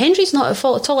 Hendry's not at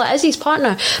fault at all. It is his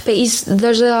partner, but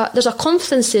there's a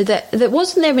confidence there that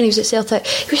wasn't there when he was at Celtic.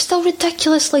 He was still ridiculously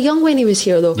young when he was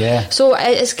here though. Yeah. So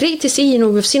it's great to see.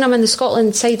 We've seen him in the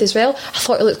Scotland side as well. I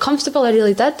thought he looked comfortable. I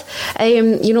really did.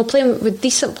 Playing with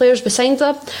decent players beside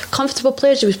him, comfortable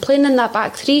players. He was playing in that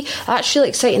back three. That's really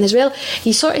exciting as well.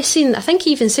 He's sort of seen, I think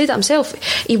he even said it himself,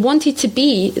 he wanted to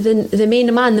be the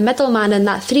main man, the middle man in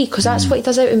that three, because that's what he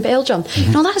does out in Belgium.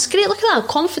 That's great. Look at that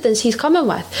confidence he's coming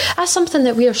with. That's something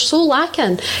that we are so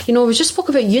lacking. We just spoke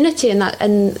about unity in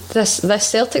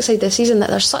this Celtic side this season that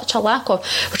there's such a lack of.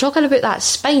 We're talking about that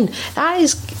spine.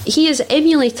 He is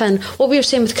emulating what we were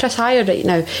saying with Chris Hire right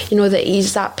now. That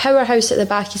he's that powerhouse at the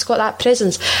back. He's got that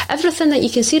presence. Everything that you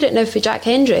can see right now for Jack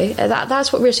Hendry,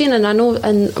 that's what we're seeing. And I know,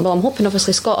 I'm hoping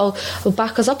obviously Scott will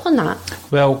back us up on that.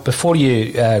 Well, before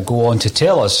you go on to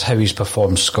tell us how he's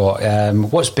performed, Scott,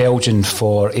 what's Belgian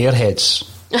for airheads?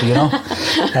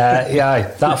 That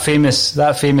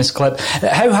famous clip.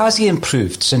 How has he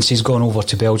improved since he's gone over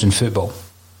to Belgian football?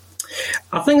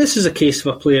 I think this is a case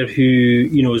of a player who,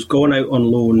 has gone out on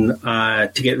loan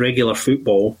to get regular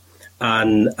football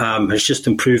and has just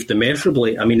improved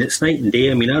immeasurably. I mean, it's night and day.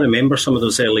 I mean, I remember some of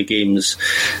those early games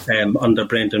under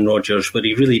Brendan Rodgers where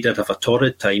he really did have a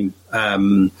torrid time.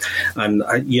 And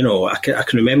I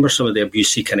can remember some of the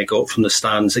abuse he kind of got from the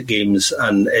stands at games,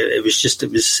 and it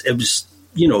was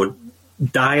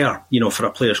dire, for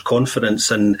a player's confidence,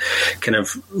 and kind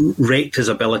of wrecked his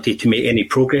ability to make any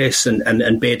progress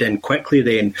and bed in quickly.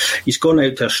 Then he's gone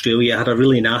out to Australia, had a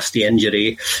really nasty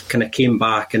injury, kind of came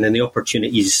back, and then the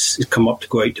opportunities come up to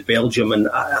go out to Belgium. And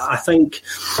I think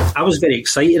I was very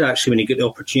excited actually when he got the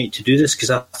opportunity to do this, because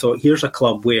I thought, here's a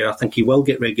club where I think he will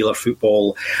get regular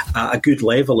football at a good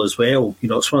level as well.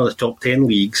 It's one of the top 10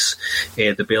 leagues,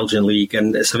 the Belgian league,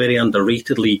 and it's a very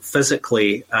underrated league.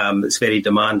 Physically, it's very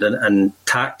demanding, and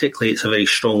tactically it's a very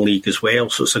strong league as well.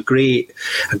 So it's a great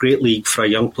league for a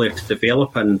young player to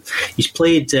develop. And he's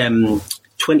played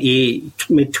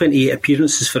 28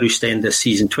 appearances for Ostend this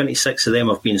season. 26 of them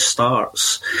have been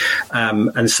starts,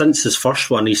 and since his first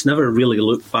one he's never really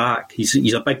looked back.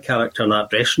 He's a big character in that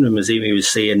dressing room, as Amy was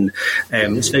saying.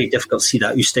 It's very difficult to see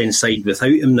that Ostend side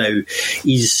without him now.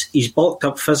 He's bulked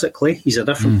up physically. He's a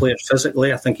different player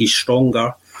physically. I think he's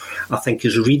stronger. I think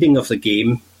his reading of the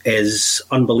game is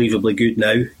unbelievably good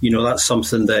now. That's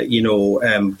something that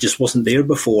just wasn't there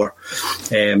before.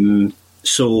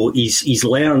 So he's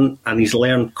learned, and he's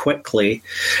learned quickly,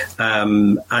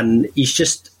 and he's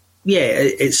just. Yeah,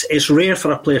 it's rare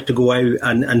for a player to go out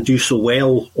and do so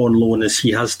well on loan as he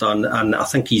has done, and I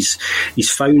think he's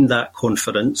found that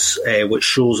confidence, which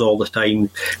shows all the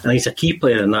time, and he's a key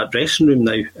player in that dressing room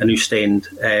now in Ostend.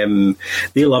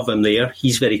 They love him there.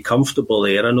 He's very comfortable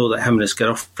there. I know that him and his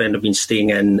girlfriend have been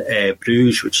staying in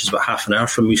Bruges, which is about half an hour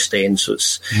from Ostend, so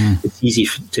it's easy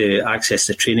to access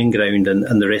the training ground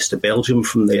and the rest of Belgium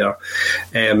from there.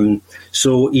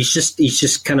 So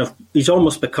he's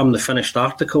almost become the finished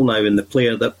article now, and the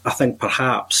player that I think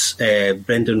perhaps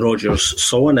Brendan Rodgers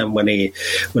saw in him when he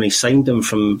signed him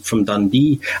from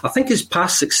Dundee. I think his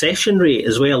pass succession rate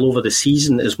as well over the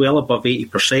season is well above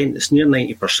 80%. It's near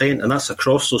 90%, and that's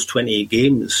across those 28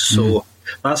 games. So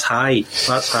that's high.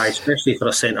 That's high, especially for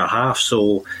a centre half.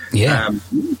 So yeah.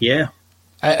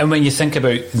 And when you think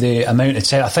about the amount of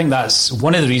time, I think that's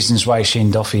one of the reasons why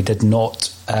Shane Duffy did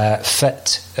not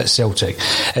fit at Celtic,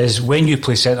 is when you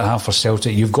play centre-half for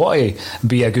Celtic, you've got to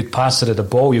be a good passer of the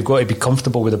ball, you've got to be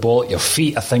comfortable with the ball at your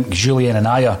feet. I think Julian and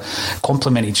Ayer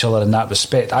complement each other in that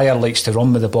respect. Ayer likes to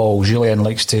run with the ball, Julian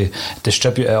likes to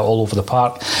distribute it all over the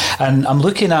park. And I'm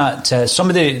looking at some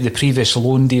of the previous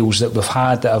loan deals that we've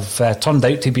had that have turned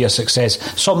out to be a success,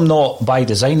 some not by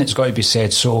design, it's got to be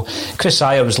said. So Chris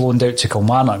Ayer was loaned out to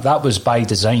Kilmarnock. That was by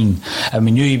design, and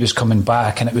we knew he was coming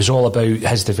back, and it was all about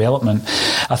his development.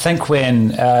 I think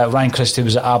when Ryan Christie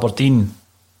was at Aberdeen,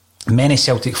 many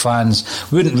Celtic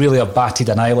fans wouldn't really have batted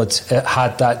an eyelid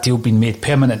had that deal been made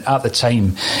permanent at the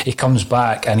time. He comes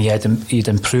back and he'd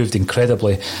improved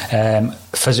incredibly,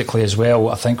 physically as well.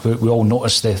 I think we all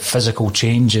noticed the physical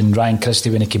change in Ryan Christie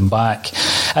when he came back.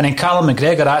 And then Callum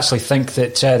McGregor, I actually think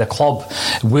that the club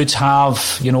would have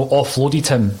offloaded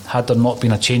him had there not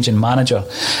been a change in manager.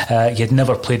 He had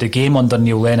never played a game under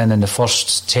Neil Lennon in the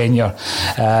first tenure,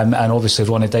 and obviously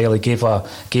Ronnie Deilly gave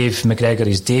McGregor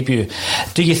his debut.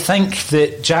 Do you think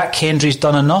that Jack Hendry's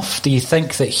done enough? Do you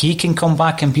think that he can come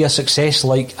back and be a success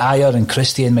like Ayer and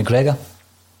Christie and McGregor?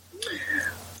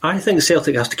 I think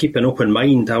Celtic has to keep an open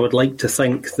mind. I would like to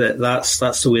think that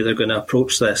that's the way they're going to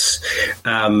approach this.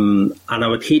 And I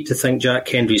would hate to think Jack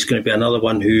Hendry's going to be another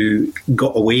one who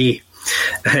got away,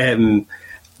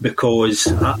 because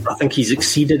I think he's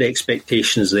exceeded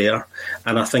expectations there,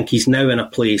 and I think he's now in a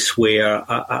place where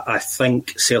I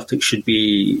think Celtic should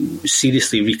be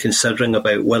seriously reconsidering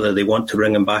about whether they want to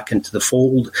bring him back into the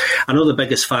fold. I know the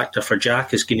biggest factor for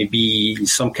Jack is going to be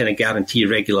some kind of guarantee of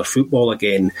regular football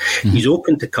again. Mm-hmm. He's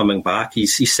open to coming back. He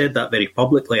said that very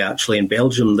publicly, actually, in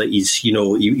Belgium, that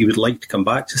he would like to come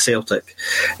back to Celtic.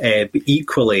 But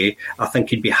equally, I think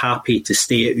he'd be happy to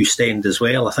stay at Ostend as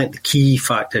well. I think the key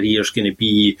factor here is going to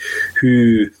be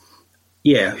who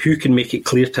who can make it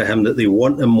clear to him that they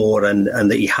want him more and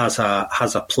that he has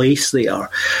a place there.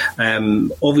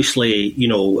 Obviously,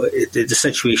 the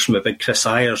situation with big Chris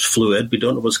Ayer's fluid. We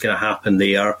don't know what's going to happen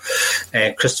there.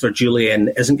 Christopher Julian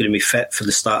isn't going to be fit for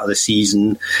the start of the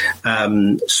season.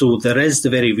 So there is the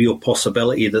very real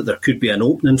possibility that there could be an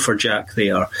opening for Jack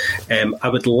there. I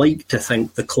would like to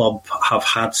think the club have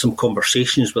had some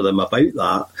conversations with him about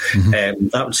that. Mm-hmm.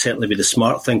 That would certainly be the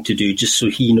smart thing to do, just so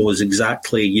he knows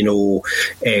exactly,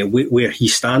 where he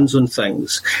stands on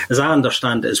things. As I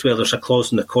understand it as well, there's a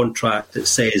clause in the contract that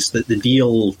says that the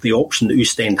option that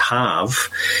Oostend have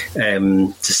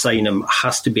to sign him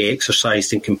has to be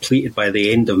exercised and completed by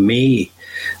the end of May.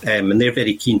 And they're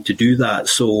very keen to do that.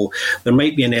 So there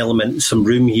might be an element, some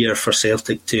room here for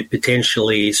Celtic to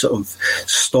potentially sort of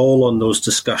stall on those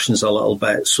discussions a little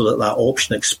bit so that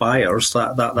option expires.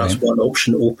 That's one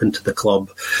option open to the club.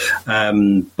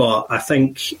 But I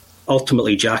think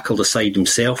ultimately Jack will decide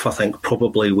himself, I think,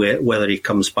 probably whether he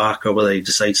comes back or whether he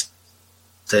decides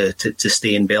to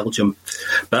stay in Belgium.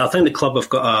 But I think the club have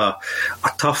got a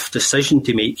tough decision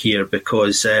to make here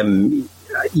because...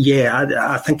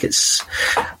 I think it's.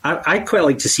 I'd quite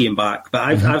like to see him back, but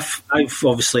I've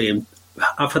obviously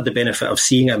had the benefit of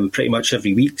seeing him pretty much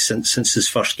every week since his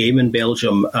first game in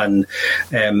Belgium, and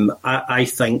I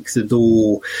think that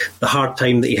though the hard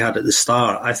time that he had at the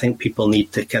start, I think people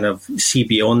need to kind of see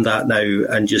beyond that now,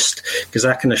 and just because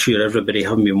I can assure everybody,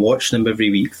 having been watching him every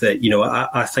week, that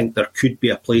I think there could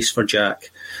be a place for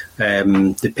Jack.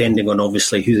 Depending on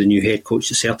obviously who the new head coach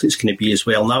at Celtic's going to be as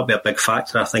well, and that'll be a big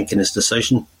factor, I think, in his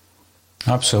decision.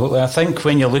 Absolutely. I think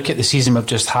when you look at the season we've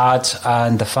just had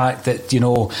and the fact that,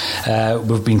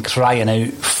 we've been crying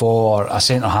out for a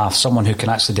centre-half, someone who can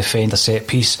actually defend a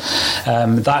set-piece,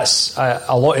 that's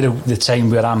a lot of the time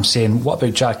where I'm saying, what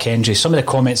about Jack Hendry? Some of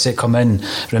the comments that come in,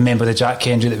 remember the Jack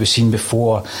Hendry that we've seen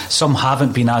before. Some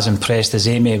haven't been as impressed as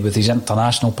Amy with his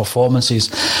international performances.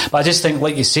 But I just think,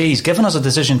 like you say, he's given us a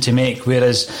decision to make,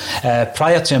 whereas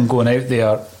prior to him going out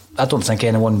there, I don't think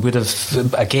anyone would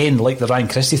have, again, like the Ryan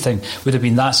Christie thing, would have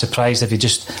been that surprised if he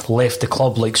just left the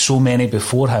club like so many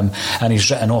before him and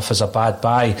he's written off as a bad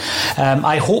buy.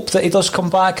 I hope that he does come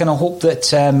back, and I hope that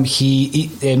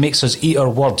he makes us eat our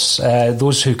words,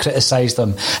 those who criticised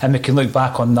him, and we can look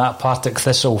back on that Partick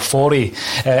Thistle 40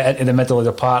 into the middle of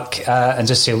the park and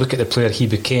just say, look at the player he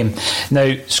became.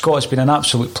 Now, Scott, it's been an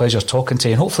absolute pleasure talking to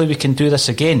you, and hopefully we can do this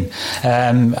again.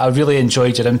 I really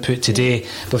enjoyed your input today.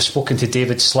 We've spoken to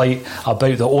David Slight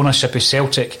about the ownership of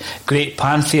Celtic, Great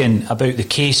Pantheon about the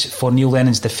case for Neil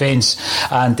Lennon's defence,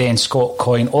 and then Scott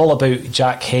Coyne all about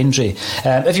Jack Hendry.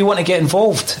 If you want to get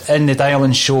involved in the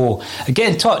Dial-In Show,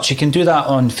 get in touch. You can do that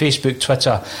on Facebook,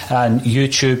 Twitter and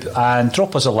YouTube, and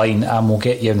drop us a line and we'll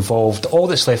get you involved. All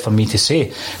that's left for me to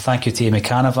say, thank you to Amy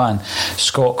Canavan,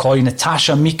 Scott Coyne,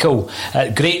 Natasha Meikle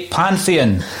at Great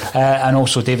Pantheon, and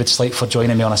also David Slight for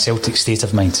joining me on A Celtic State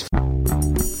of Mind.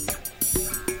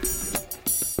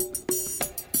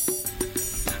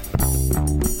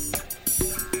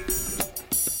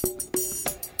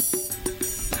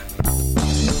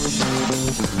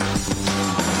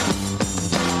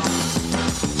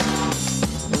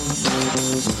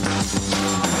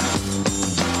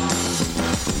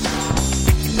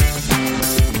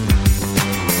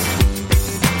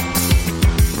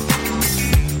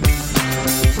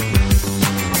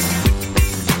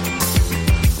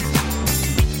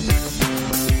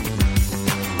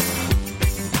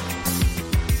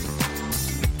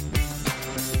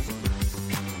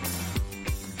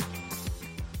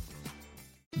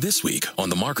 This week on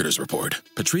The Marketer's Report,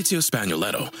 Patrizio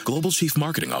Spagnoletto, Global Chief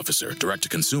Marketing Officer,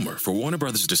 Direct-to-Consumer for Warner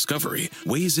Brothers Discovery,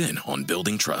 weighs in on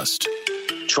building trust.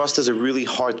 Trust is a really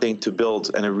hard thing to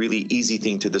build and a really easy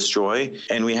thing to destroy,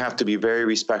 and we have to be very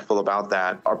respectful about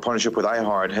that. Our partnership with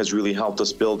iHeart has really helped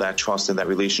us build that trust and that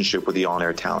relationship with the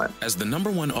on-air talent. As the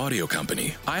 #1 audio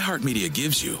company, iHeartMedia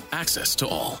gives you access to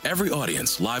all. Every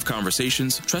audience, live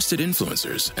conversations, trusted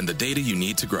influencers, and the data you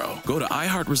need to grow. Go to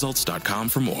iHeartResults.com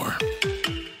for more.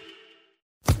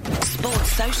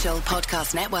 Sports Social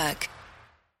Podcast Network.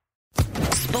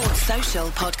 Sports Social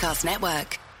Podcast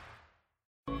Network.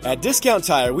 At Discount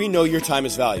Tire, we know your time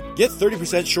is valuable. Get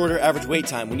 30% shorter average wait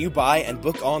time when you buy and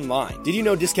book online. Did you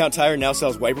know Discount Tire now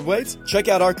sells wiper blades? Check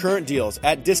out our current deals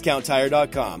at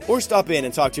DiscountTire.com or stop in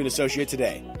and talk to an associate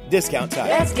today. Discount Tire.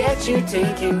 Let's get you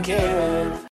taken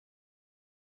care of.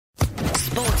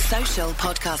 Sports Social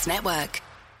Podcast Network.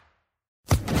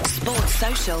 Sports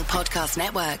Social Podcast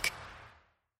Network.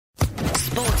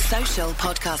 Sports Social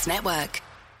Podcast Network.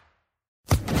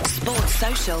 Sports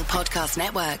Social Podcast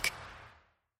Network.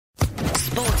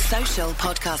 Sports Social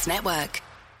Podcast Network.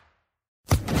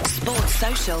 Sports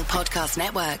Social Podcast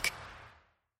Network.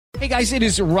 Hey guys, it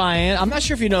is Ryan. I'm not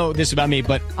sure if you know this about me,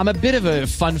 but I'm a bit of a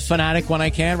fun fanatic when I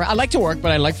can. I like to work,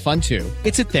 but I like fun too.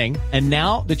 It's a thing. And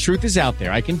now the truth is out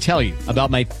there. I can tell you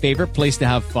about my favorite place to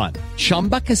have fun.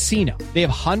 Chumba Casino. They have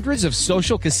hundreds of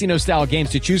social casino style games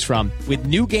to choose from with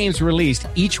new games released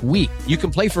each week. You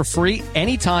can play for free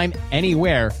anytime,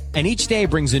 anywhere. And each day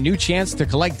brings a new chance to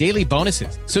collect daily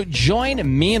bonuses. So join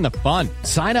me in the fun.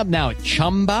 Sign up now at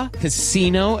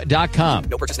ChumbaCasino.com.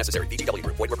 No purchase necessary. VGW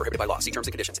Group. Void where prohibited by law. See terms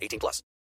and conditions. 18+.